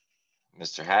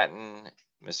 Mr. Hatton,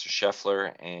 Mr.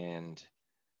 Scheffler, and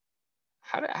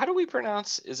how do we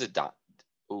pronounce? Is it Dot?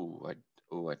 I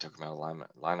took him out of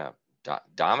lineup.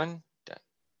 Damon.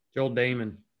 Joel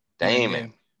Damon.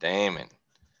 Damon.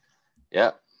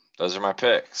 Yep, those are my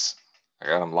picks. I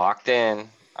got them locked in.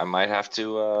 I might have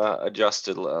to adjust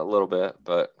it a little bit,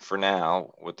 but for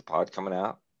now, with the pod coming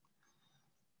out,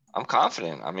 I'm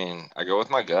confident. I mean, I go with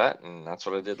my gut, and that's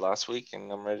what I did last week, and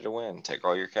I'm ready to win. Take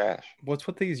all your cash. What's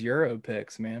with these Euro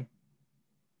picks, man?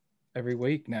 Every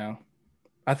week now.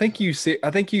 I think you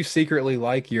secretly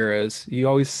like Euros. You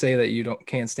always say that you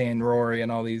can't stand Rory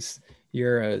and all these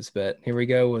Euros, but here we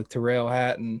go with Tyrrell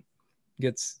Hatton.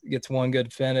 Gets one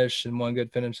good finish and one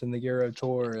good finish in the Euro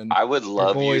Tour. And I would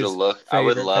love you to look. I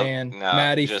would love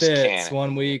Matty Fitz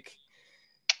 1 week.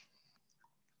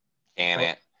 Can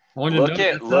it? Look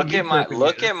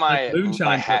at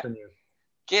my hat.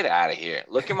 Get out of here.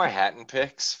 Look at my Hatton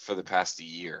picks for the past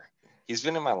year. He's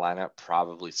been in my lineup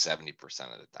probably 70%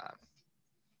 of the time.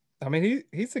 I mean,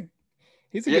 he's a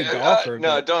good golfer.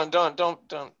 No, don't.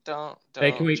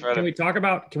 Hey, can we talk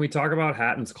about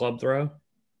Hatton's club throw?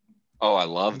 Oh, I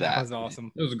love that. That was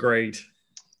awesome. It was great.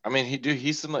 I mean,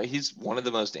 he's one of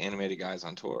the most animated guys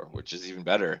on tour, which is even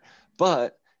better.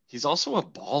 But he's also a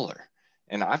baller,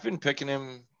 and I've been picking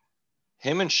him.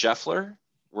 Him and Scheffler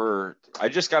I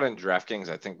just got into DraftKings.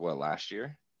 I think last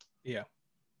year. Yeah.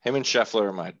 Him and Scheffler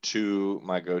are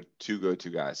my go-to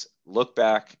guys. Look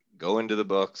back, go into the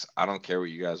books. I don't care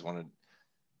what you guys want to.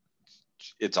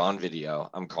 It's on video.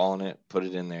 I'm calling it. Put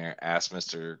it in there. Ask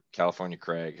Mr. California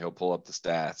Craig. He'll pull up the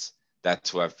stats. That's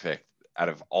who I've picked out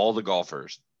of all the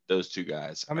golfers. Those two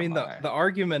guys. I mean, the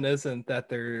argument isn't that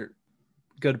they're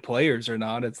good players or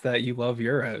not. It's that you love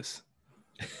Euros.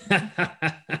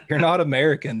 You're not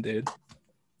American, dude.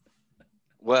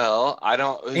 Well, I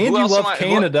don't. And you love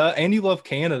Canada. And you love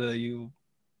Canada. You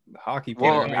hockey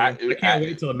player. Well, I can't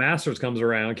wait till the Masters comes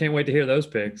around. I can't wait to hear those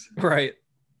picks. Right.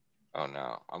 Oh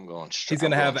no, I'm going straight. He's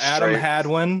going to have Adam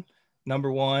Hadwin,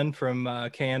 number 1 from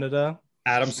Canada.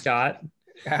 Adam Scott.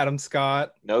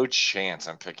 No chance.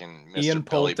 I'm picking Mr. Ian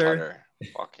Billy Poulter.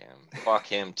 Putter. Fuck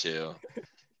him too.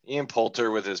 Ian Poulter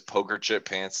with his poker chip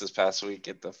pants this past week.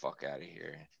 Get the fuck out of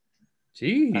here.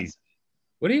 Jeez.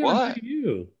 What do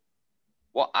you?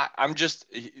 Well, I'm just.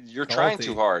 You're Salty. trying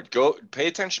too hard. Go pay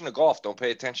attention to golf. Don't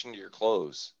pay attention to your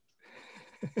clothes.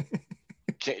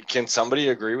 Can somebody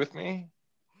agree with me?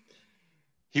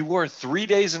 He wore 3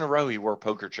 days in a row. He wore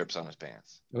poker chips on his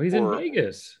pants. Well, he's in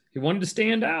Vegas. He wanted to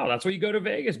stand out. That's why you go to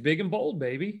Vegas, big and bold,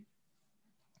 baby.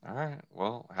 All right.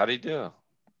 Well, how'd he do?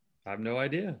 I have no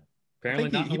idea. I Apparently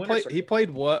think not in the winter he circuit. played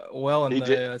well in He the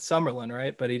did. Summerlin,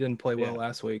 right? But he didn't play well Yeah.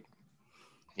 last week.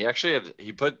 He actually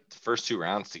he put the first 2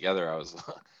 rounds together.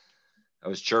 I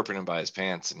was chirping him by his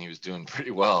pants, and he was doing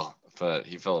pretty well, but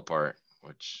he fell apart,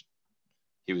 which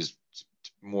he was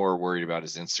more worried about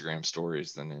his Instagram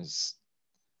stories than his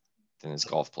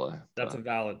golf play. That's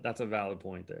a valid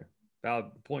point there.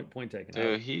 Valid point taken.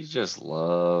 Dude, he just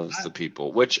loves the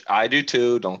people, which I do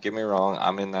too. Don't get me wrong.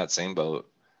 I'm in that same boat.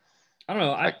 I don't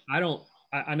know.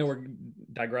 I know we're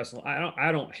digressing.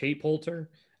 I don't hate Poulter.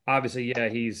 Obviously, yeah,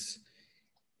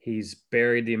 he's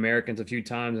buried the Americans a few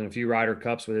times in a few Ryder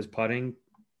Cups with his putting.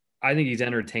 I think he's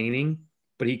entertaining,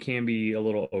 but he can be a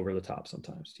little over the top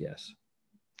sometimes. Yes.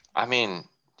 I mean,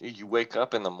 dude, you wake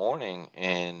up in the morning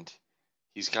and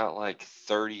he's got like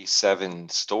 37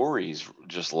 stories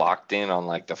just locked in on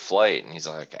like the flight. And he's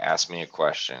like, ask me a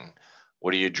question.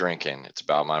 What are you drinking? It's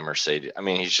about my Mercedes. I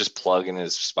mean, he's just plugging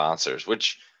his sponsors,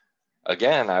 which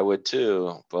again, I would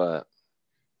too, but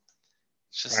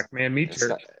it's just, Trackman Meat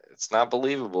Church. it's not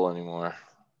believable anymore.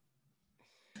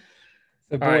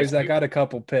 So, All right, boys, I got a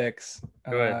couple picks.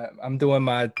 Go ahead. I'm doing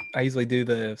I usually do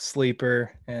the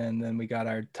sleeper, and then we got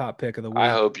our top pick of the week. I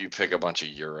hope you pick a bunch of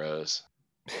Euros.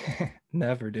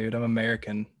 Never, dude. I'm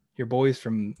American. Your boy's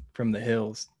from the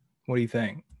hills. What do you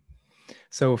think?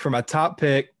 So, for my top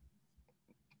pick,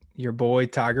 your boy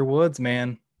Tiger Woods,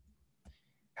 man.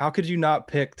 How could you not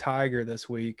pick Tiger this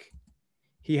week?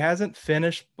 He hasn't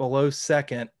finished below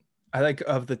second. I think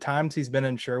of the times he's been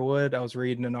in Sherwood, I was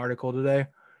reading an article today.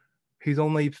 He's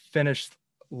only finished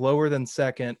lower than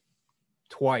second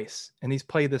twice, and he's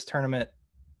played this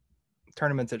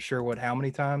tournaments at Sherwood how many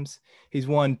times? He's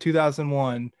won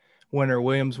 2001 winner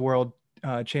Williams World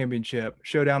Championship,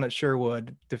 showdown at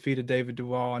Sherwood, defeated David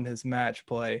Duval in his match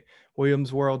play,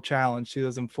 Williams World Challenge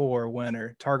 2004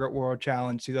 winner, Target World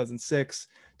Challenge 2006,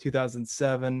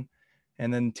 2007,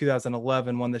 and then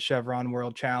 2011 won the Chevron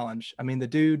World Challenge. I mean, the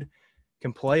dude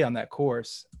can play on that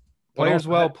course. Players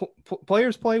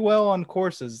play well on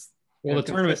courses. Well, the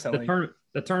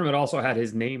tournament also had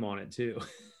his name on it too.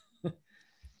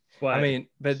 But I mean,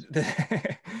 but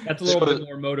that's a little bit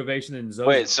more motivation than Zozo.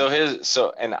 Wait,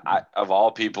 of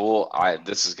all people,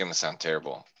 this is gonna sound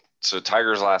terrible. So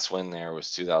Tiger's last win there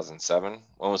was 2007.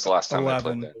 When was the last time they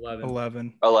played there?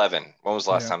 11. When was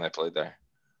the last time they played there?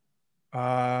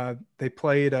 They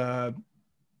played 14.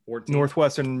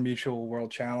 Northwestern Mutual World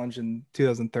Challenge in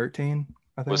 2013.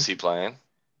 I think. Was he playing?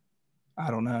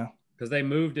 I don't know. Because they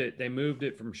moved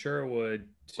it from Sherwood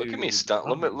to Look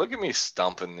at me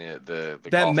stumping the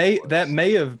that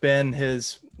may have been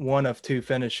his one of two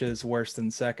finishes worse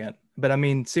than second. But I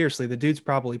mean, seriously, the dude's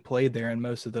probably played there in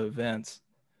most of the events.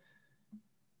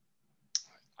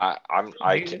 I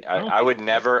would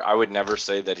never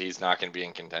say that he's not going to be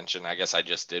in contention. I guess I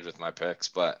just did with my picks,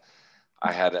 but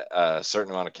I had a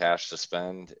certain amount of cash to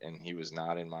spend, and he was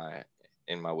not in my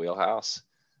wheelhouse.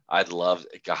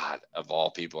 God, of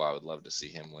all people, I would love to see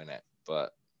him win it.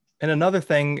 And another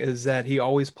thing is that he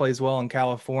always plays well in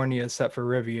California, except for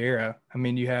Riviera. I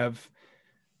mean, you have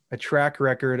a track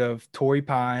record of Torrey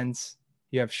Pines,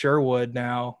 you have Sherwood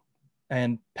now,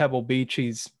 and Pebble Beach.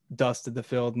 He's dusted the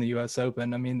field in the U.S.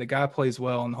 Open. I mean, the guy plays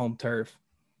well on home turf.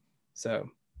 So,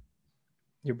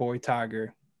 your boy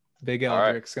Tiger, Big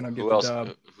Eldrick's going to get the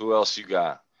dub. Who else you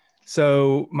got?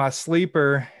 So, my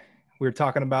sleeper, we were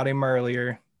talking about him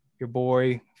earlier, your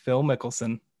boy Phil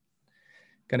Mickelson.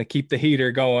 Going to keep the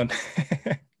heater going.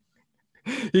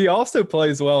 He also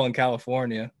plays well in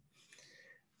California.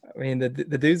 I mean, the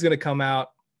dude's going to come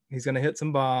out. He's going to hit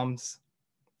some bombs.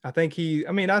 I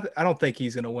don't think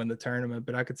he's going to win the tournament,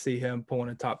 but I could see him pulling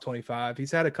a top 25.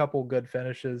 He's had a couple good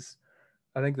finishes.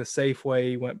 I think the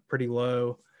Safeway went pretty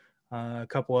low. A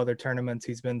couple other tournaments,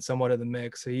 he's been somewhat in the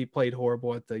mix. So he played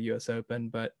horrible at the U.S. Open,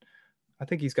 but I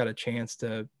think he's got a chance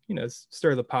to,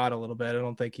 stir the pot a little bit. I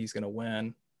don't think he's going to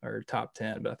win or top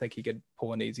 10, but I think he could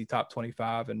pull an easy top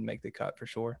 25 and make the cut for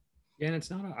sure. Yeah, and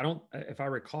it's not, if I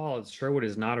recall, Sherwood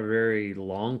is not a very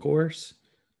long course.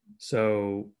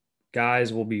 So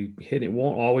guys won't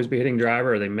always be hitting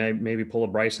driver, or they maybe pull a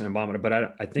Bryson and bomb it.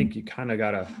 But I think you kind of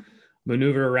got to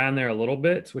maneuver around there a little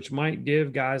bit, which might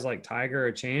give guys like Tiger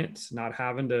a chance, not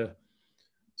having to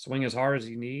swing as hard as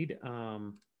you need.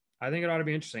 I think it ought to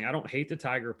be interesting. I don't hate the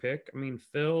Tiger pick. I mean,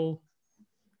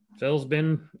 Phil's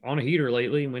been on a heater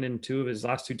lately, winning 2 of his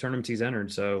last 2 tournaments he's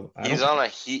entered. So he's on a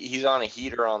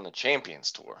heater on the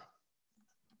Champions Tour.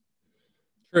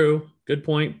 True. Good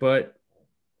point. But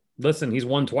Listen, he's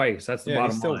won twice. That's the Yeah,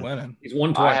 bottom he's still line. winning. He's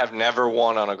won I twice. have never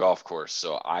won on a golf course,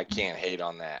 so I can't hate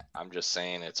on that. I'm just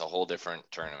saying it's a whole different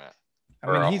tournament I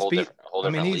mean, or a he's whole beat.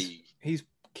 different league. He's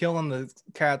killing the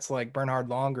cats like Bernhard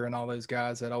Longer and all those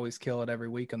guys that always kill it every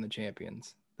week on the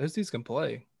champions. Those dudes can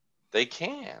play. They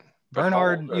can.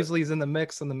 Bernhard usually is in the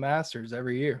mix in the Masters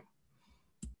every year.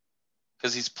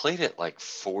 Because he's played it like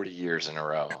 40 years in a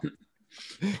row.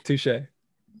 Touche.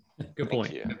 Good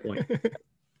point. you. Good point.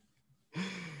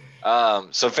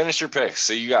 So finish your picks.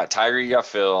 So you got Tiger, you got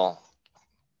Phil,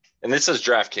 and this is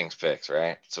DraftKings picks,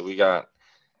 right? So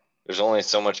there's only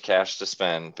so much cash to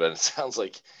spend, but it sounds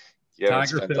like you haven't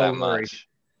Tiger, spent Phil, that Rory. much.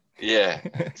 Yeah,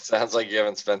 it sounds like you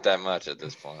haven't spent that much at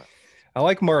this point. I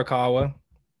like Morikawa.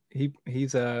 He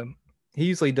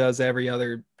usually does every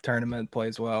other tournament,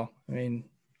 plays well. I mean,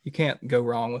 you can't go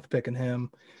wrong with picking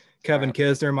him. Kevin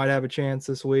Kisner might have a chance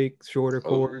this week, shorter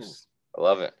course. I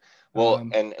love it. Well,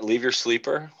 and leave your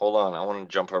sleeper. Hold on, I want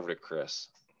to jump over to Chris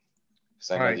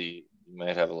because I know you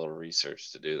might have a little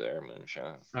research to do there,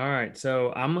 Moonshine. All right,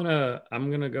 so I'm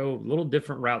gonna go a little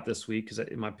different route this week because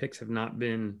my picks have not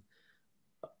been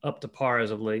up to par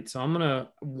as of late. So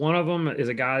one of them is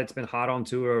a guy that's been hot on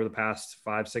tour over the past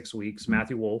 5-6 weeks,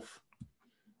 Matthew Wolff.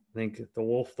 I think the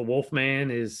Wolf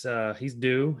man is he's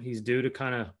due to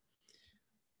kind of.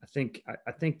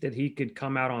 I think that he could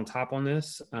come out on top on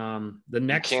this. The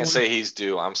next you can't say he's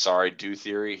due. I'm sorry, due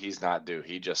theory. He's not due.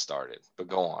 He just started. But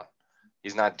go on.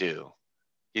 He's not due.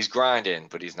 He's grinding,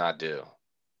 but he's not due.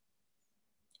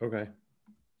 Okay.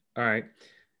 All right.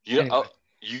 You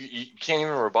can't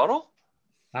even rebuttal?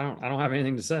 I don't have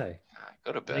anything to say.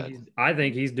 Go to bed. I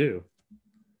think he's due.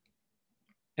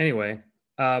 Anyway,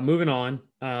 moving on.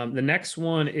 The next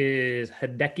one is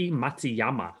Hideki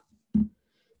Matsuyama.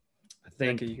 I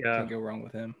think you can't go wrong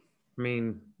with him. I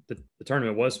mean, the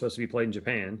tournament was supposed to be played in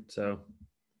Japan, so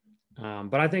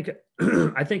but I think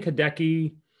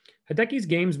Hideki's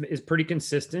games is pretty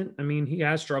consistent. I mean, he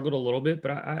has struggled a little bit,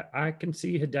 but I can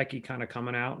see Hideki kind of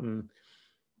coming out and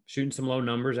shooting some low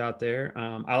numbers out there.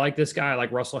 I like this guy. I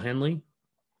like Russell Henley.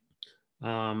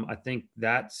 I think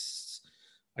that's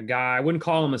a guy, I wouldn't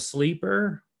call him a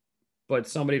sleeper, but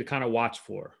somebody to kind of watch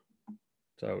for.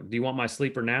 So do you want my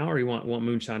sleeper now, or you want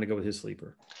Moonshine to go with his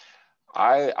sleeper?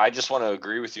 I just want to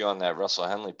agree with you on that Russell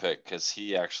Henley pick because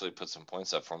he actually put some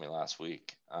points up for me last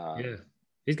week. Yeah,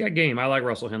 he's got game. I like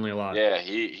Russell Henley a lot. Yeah,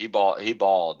 he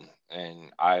balled,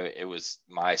 and it was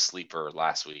my sleeper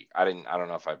last week. I don't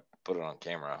know if I put it on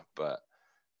camera, but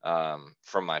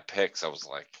from my picks, I was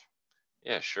like,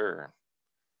 yeah, sure.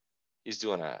 He's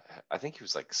doing I think he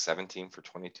was like 17 for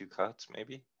 22 cuts,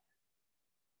 maybe.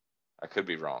 I could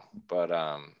be wrong, but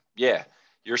yeah,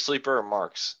 your sleeper or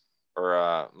Mark's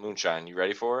or Moonshine, you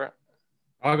ready for it?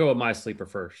 I'll go with my sleeper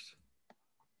first.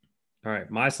 All right,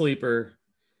 my sleeper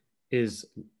is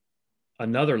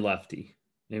another lefty.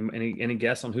 Any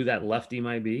guess on who that lefty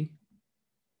might be?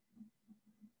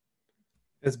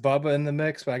 Is Bubba in the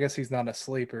mix? But I guess he's not a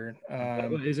sleeper.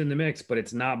 Bubba is in the mix, but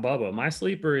it's not Bubba. My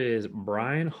sleeper is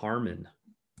Brian Harman.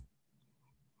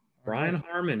 Brian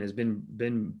Harman has been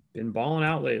balling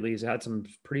out lately. He's had some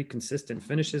pretty consistent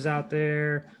finishes out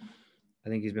there. I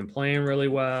think he's been playing really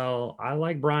well. I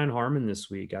like Brian Harman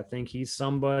this week. I think he's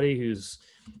somebody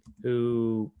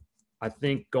who I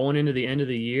think going into the end of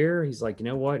the year, he's like, you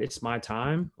know what? It's my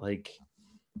time. Like,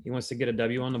 he wants to get a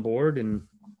W on the board, and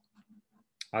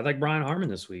I like Brian Harman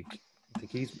this week. I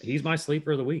think he's my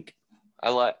sleeper of the week. I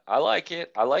like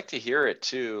it. I like to hear it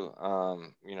too.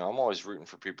 I'm always rooting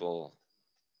for people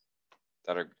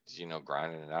that are,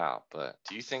 grinding it out. But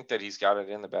do you think that he's got it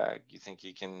in the bag? You think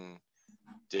he can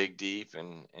dig deep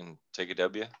and take a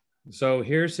W? So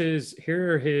here are his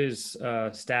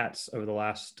stats over the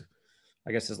last,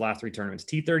 I guess, his last 3 tournaments: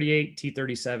 T38,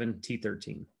 T37,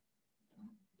 T13.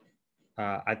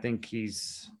 I think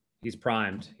he's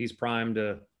primed. He's primed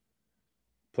to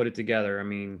put it together. I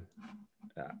mean,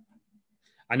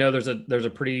 I know there's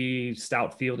a pretty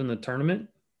stout field in the tournament.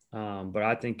 But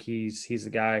I think he's the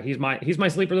guy. He's my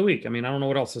sleeper of the week. I mean, I don't know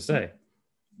what else to say.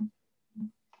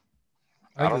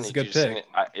 I think it's a good pick.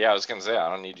 I was gonna say I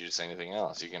don't need you to say anything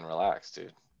else. You can relax,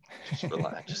 dude. Just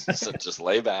relax. just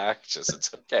lay back.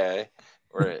 It's okay.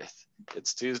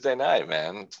 It's Tuesday night,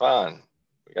 man. It's fine.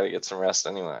 We got to get some rest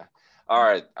anyway. All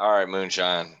right,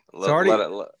 Moonshine.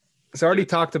 It's already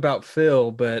talked about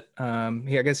Phil, but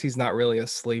I guess he's not really a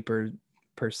sleeper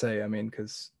per se. I mean,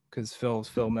 because Phil's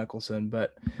Phil Mickelson.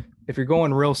 But if you're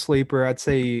going real sleeper, I'd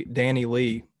say Danny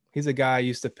Lee. He's a guy I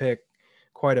used to pick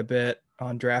quite a bit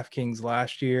on DraftKings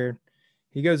last year.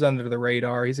 He goes under the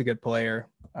radar. He's a good player.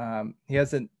 He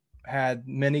hasn't had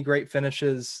many great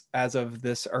finishes as of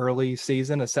this early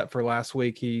season, except for last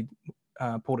week. He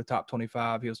pulled a top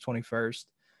 25. He was 21st.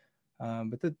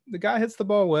 But the guy hits the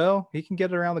ball well. He can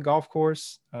get it around the golf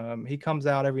course. He comes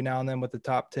out every now and then with the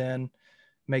top 10,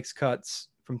 makes cuts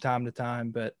from time to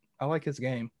time, but I like his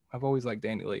game. I've always liked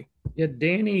Danny Lee. Yeah,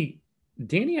 Danny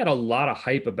had a lot of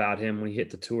hype about him when he hit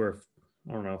the tour,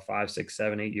 I don't know, 5, 6,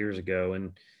 7, 8 years ago.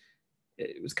 And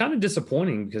it was kind of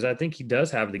disappointing because I think he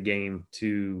does have the game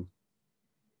to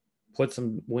put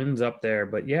some wins up there.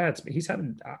 But yeah,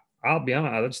 I'll be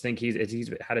honest, I just think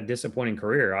he's had a disappointing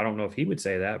career. I don't know if he would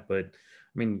say that, but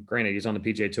I mean, granted, he's on the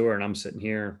PGA Tour and I'm sitting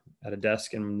here at a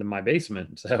desk in my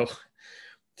basement. So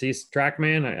he's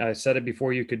TrackMan. I said it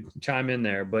before you could chime in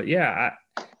there, but yeah,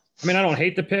 I mean, I don't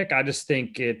hate the pick. I just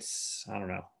think I don't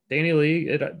know. Danny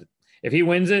Lee, if he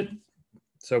wins it,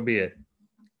 so be it.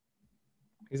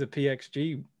 He's a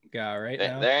PXG guy right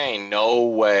now. There ain't no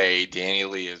way Danny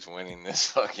Lee is winning this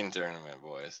fucking tournament,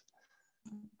 boys.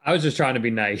 I was just trying to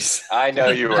be nice. I know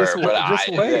you were, but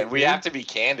we dude. have to be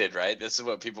candid, right? This is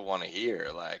what people want to hear.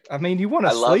 Like, I mean, you want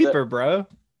a sleeper, bro.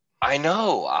 I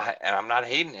know. And I'm not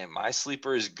hating him. My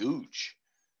sleeper is Gooch.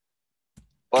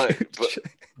 But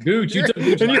Gooch, you took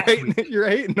Gooch you're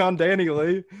hating on Danny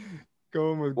Lee.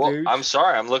 Going with Gooch. I'm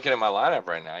sorry. I'm looking at my lineup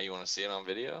right now. You want to see it on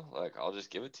video? Like, I'll just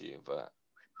give it to you. But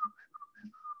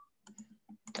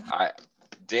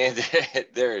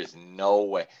there is no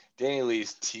way. Danny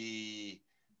Lee's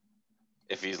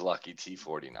if he's lucky,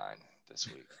 T49 this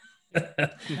week.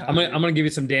 I'm gonna give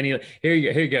you some Danny. Here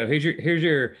you go. Here's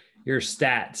your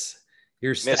stats.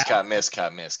 Your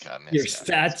Miscut. Your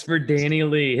stats for Danny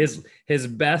Lee. His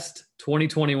best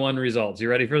 2021 results. You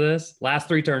ready for this? Last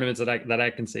 3 tournaments that I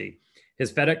can see.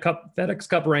 His FedEx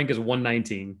Cup rank is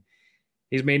 119.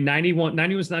 He's made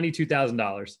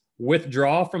 $92,000.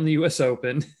 Withdraw from the U.S.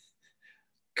 Open.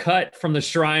 Cut from the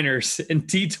Shriners in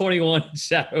T21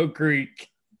 Shadow Creek.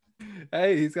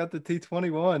 Hey, he's got the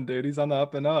T21, dude. He's on the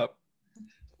up and up.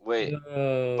 Wait,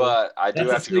 but I do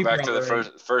have to go back to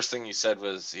the first thing you said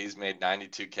was he's made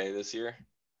 $92K this year.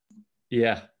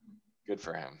 Yeah. Good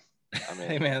for him. I mean,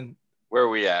 hey, man. Where are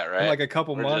we at, right? In like a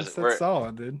couple months, that's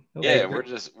solid, dude.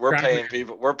 We're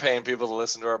paying people to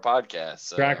listen to our podcast.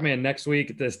 So. TrackMan, next week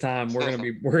at this time, we're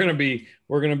gonna be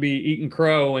eating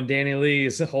crow and Danny Lee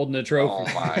is holding a trophy.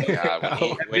 Oh my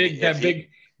god!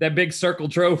 That big circle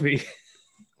trophy.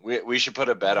 We should put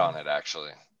a bet on it.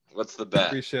 Actually, what's the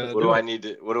bet? We should. What do I need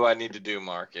to do,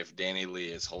 Mark? If Danny Lee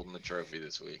is holding the trophy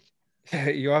this week,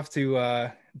 you have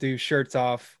to do shirts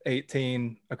off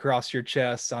 18 across your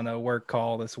chest on a work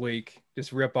call this week.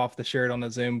 Just rip off the shirt on the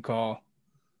Zoom call.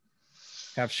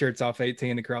 Have shirts off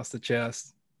 18 across the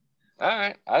chest. All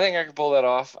right, I think I can pull that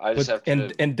off. I just have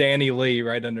to. And Danny Lee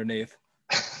right underneath.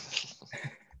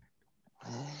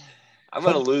 I'm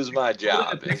gonna lose my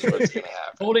job. Is what's gonna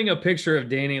happen. Holding a picture of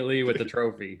Danny Lee with the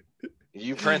trophy.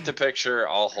 You print the picture,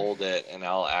 I'll hold it, and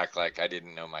I'll act like I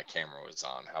didn't know my camera was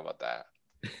on. How about that?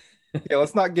 Yeah,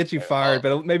 let's not get you fired,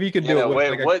 but maybe you could do it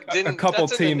with a couple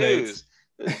teammates.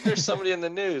 There's somebody in the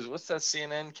news. What's that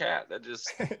CNN cat that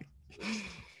just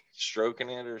stroking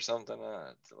it or something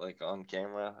like on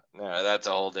camera? No, that's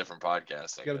a whole different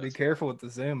podcast. You got to be careful with the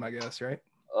Zoom, I guess, right?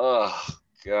 Oh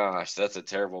gosh, that's a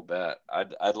terrible bet.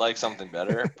 I'd like something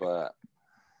better, but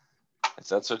if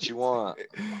that's what you want,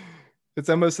 it's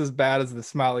almost as bad as the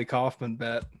Smiley Kaufman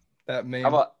bet. That meme.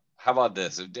 How about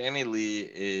this? If Danny Lee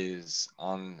is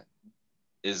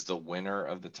the winner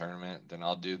of the tournament, then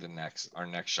I'll do our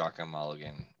next shotgun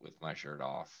mulligan with my shirt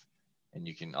off, and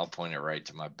I'll point it right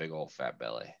to my big old fat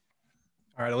belly.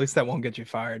 All right, at least that won't get you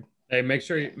fired. Hey, make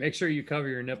sure you cover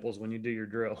your nipples when you do your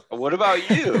drill. What about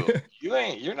you?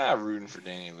 You're not rooting for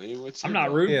Danny Lee. I'm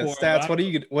not rooting for him. Stats.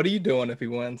 What are you doing if he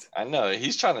wins? I know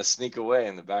he's trying to sneak away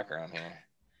in the background here.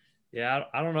 Yeah,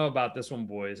 I don't know about this one,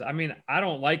 boys. I mean, I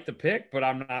don't like the pick, but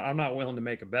I'm not willing to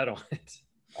make a bet on it.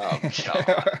 Oh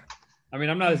god. I mean,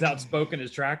 I'm not as outspoken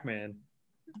as TrackMan.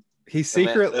 He's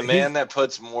secretly the man that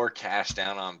puts more cash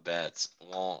down on bets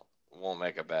won't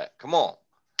make a bet. Come on,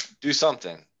 do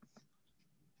something.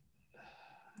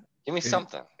 Give me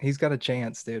something. He's got a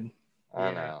chance, dude.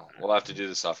 I know. We'll have to do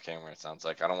this off camera. It sounds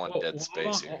like I don't want dead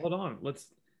space here. Hold on.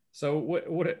 So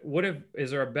what if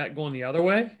is there a bet going the other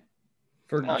way?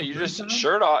 No, you just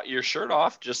shirt off. Your shirt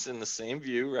off, just in the same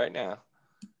view right now.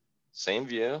 Same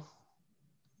view.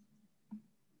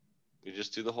 We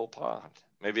just do the whole pod.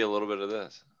 Maybe a little bit of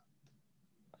this.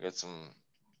 I got some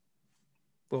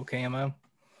little camo.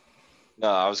 No,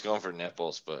 I was going for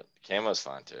nipples, but camo's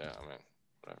fine too. I mean,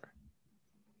 whatever.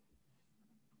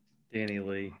 Danny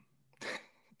Lee.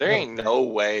 There ain't no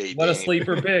way. What a Danny.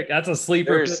 sleeper pick. That's a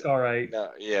sleeper pick. All right. No,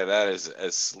 yeah, that is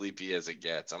as sleepy as it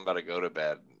gets. I'm about to go to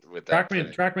bed with that.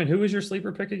 Trackman, who was your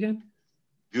sleeper pick again?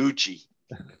 Gucci.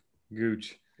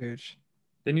 Gooch. Gooch.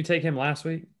 Didn't you take him last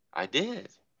week? I did.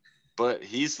 But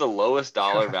he's the lowest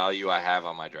dollar value I have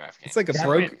on my DraftKings. It's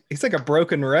like a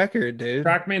broken record, dude.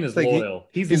 Trackman is like loyal.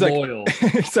 He's Like, loyal.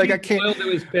 it's like I can't loyal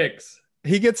to his picks.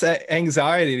 He gets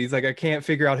anxiety. He's like, I can't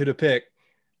figure out who to pick.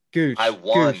 Gooch. I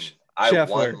won. Gooch, I Scheffler,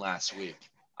 won last week.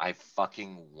 I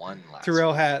fucking won last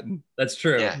Tyrrell week. Hatton. That's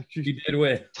true. Yeah. You did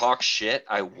win. Talk shit.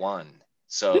 I won.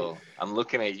 So I'm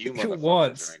looking at you motherfuckers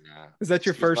Once. right now. Is that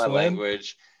your Excuse first my win?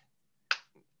 language.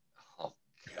 Oh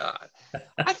God.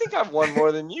 I think I've won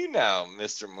more than you now,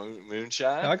 Mr.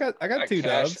 Moonshine. No, I got two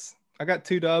dubs. I got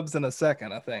 2 dubs in a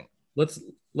second, I think. Let's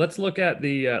look at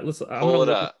the Pull it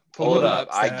up. Pull it up.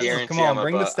 I Stats. guarantee. Come on,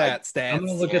 bring the stats. I'm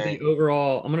gonna look at the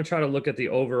overall. I'm gonna try to look at the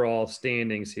overall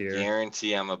standings here.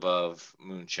 Guarantee I'm above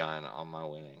Moonshine on my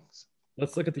winnings.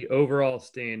 Let's look at the overall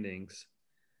standings.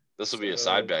 This will be a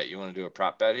side bet. You want to do a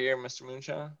prop bet here, Mr.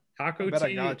 Moonshine? Taco I bet T.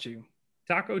 I got you.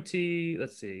 Taco T.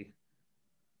 Let's see.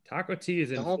 Taco T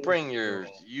is in. Don't bring your.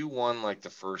 You won like the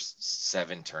first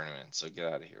 7 tournaments, so get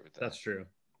out of here with that. That's true.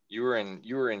 You were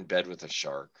in bed with a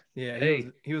shark. Yeah, Hey.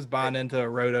 he was buying into a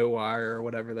roto wire or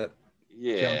whatever that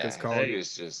junk is called. He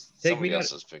was just Take somebody me out-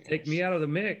 else's picking. Take me out of the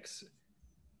mix.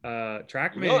 You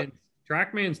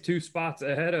Trackman's 2 spots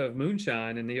ahead of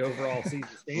Moonshine in the overall season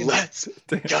standings. Let's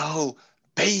go,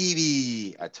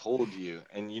 baby! I told you.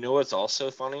 And you know what's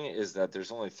also funny is that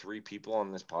there's only 3 people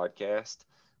on this podcast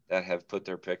that have put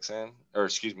their picks in, or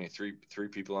excuse me, three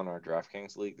people in our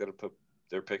DraftKings league that have put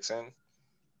their picks in,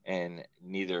 and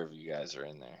neither of you guys are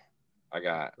in there. I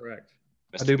got Correct.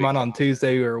 I do mine on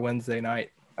Tuesday or Wednesday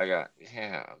night. I got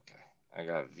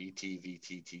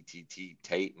VT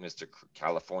Tate, Mr.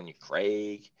 California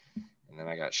Craig, and then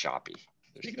I got Shoppy.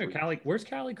 Speaking of Cali, where's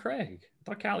Cali Craig? I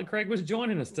thought Cali Craig was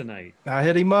joining us tonight. I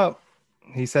hit him up.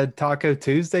 He said Taco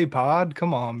Tuesday pod.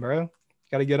 Come on, bro.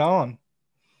 Got to get on.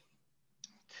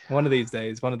 One of these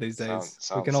days.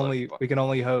 Sounds we can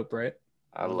only hope, right?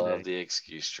 I love the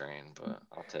excuse train, but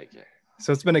I'll take it.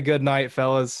 So it's been a good night,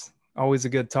 fellas. Always a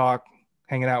good talk,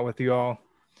 hanging out with you all.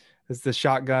 This is the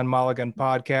Shotgun Mulligan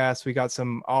podcast. We got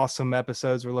some awesome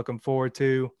episodes we're looking forward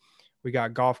to. We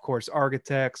got golf course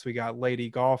architects. We got lady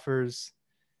golfers.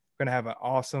 We're going to have an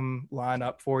awesome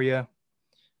lineup for you.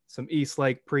 Some East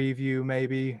Lake preview,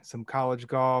 maybe some college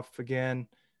golf again.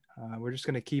 We're just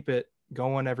going to keep it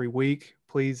going every week.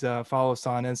 Please follow us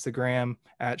on Instagram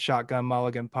at Shotgun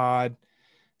Mulligan Pod.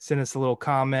 Send us a little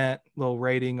comment, little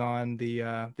rating on the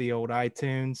old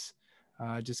iTunes.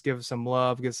 Just give us some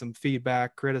love, give some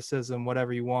feedback, criticism,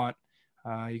 whatever you want.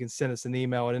 You can send us an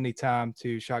email at any time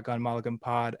to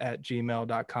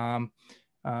shotgunmulliganpod@gmail.com.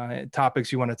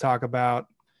 Topics you want to talk about,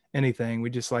 anything. We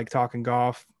just like talking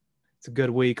golf. It's a good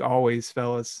week always,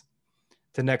 fellas.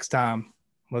 Till next time,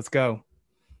 let's go.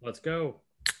 Let's go.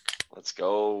 Let's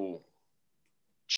go.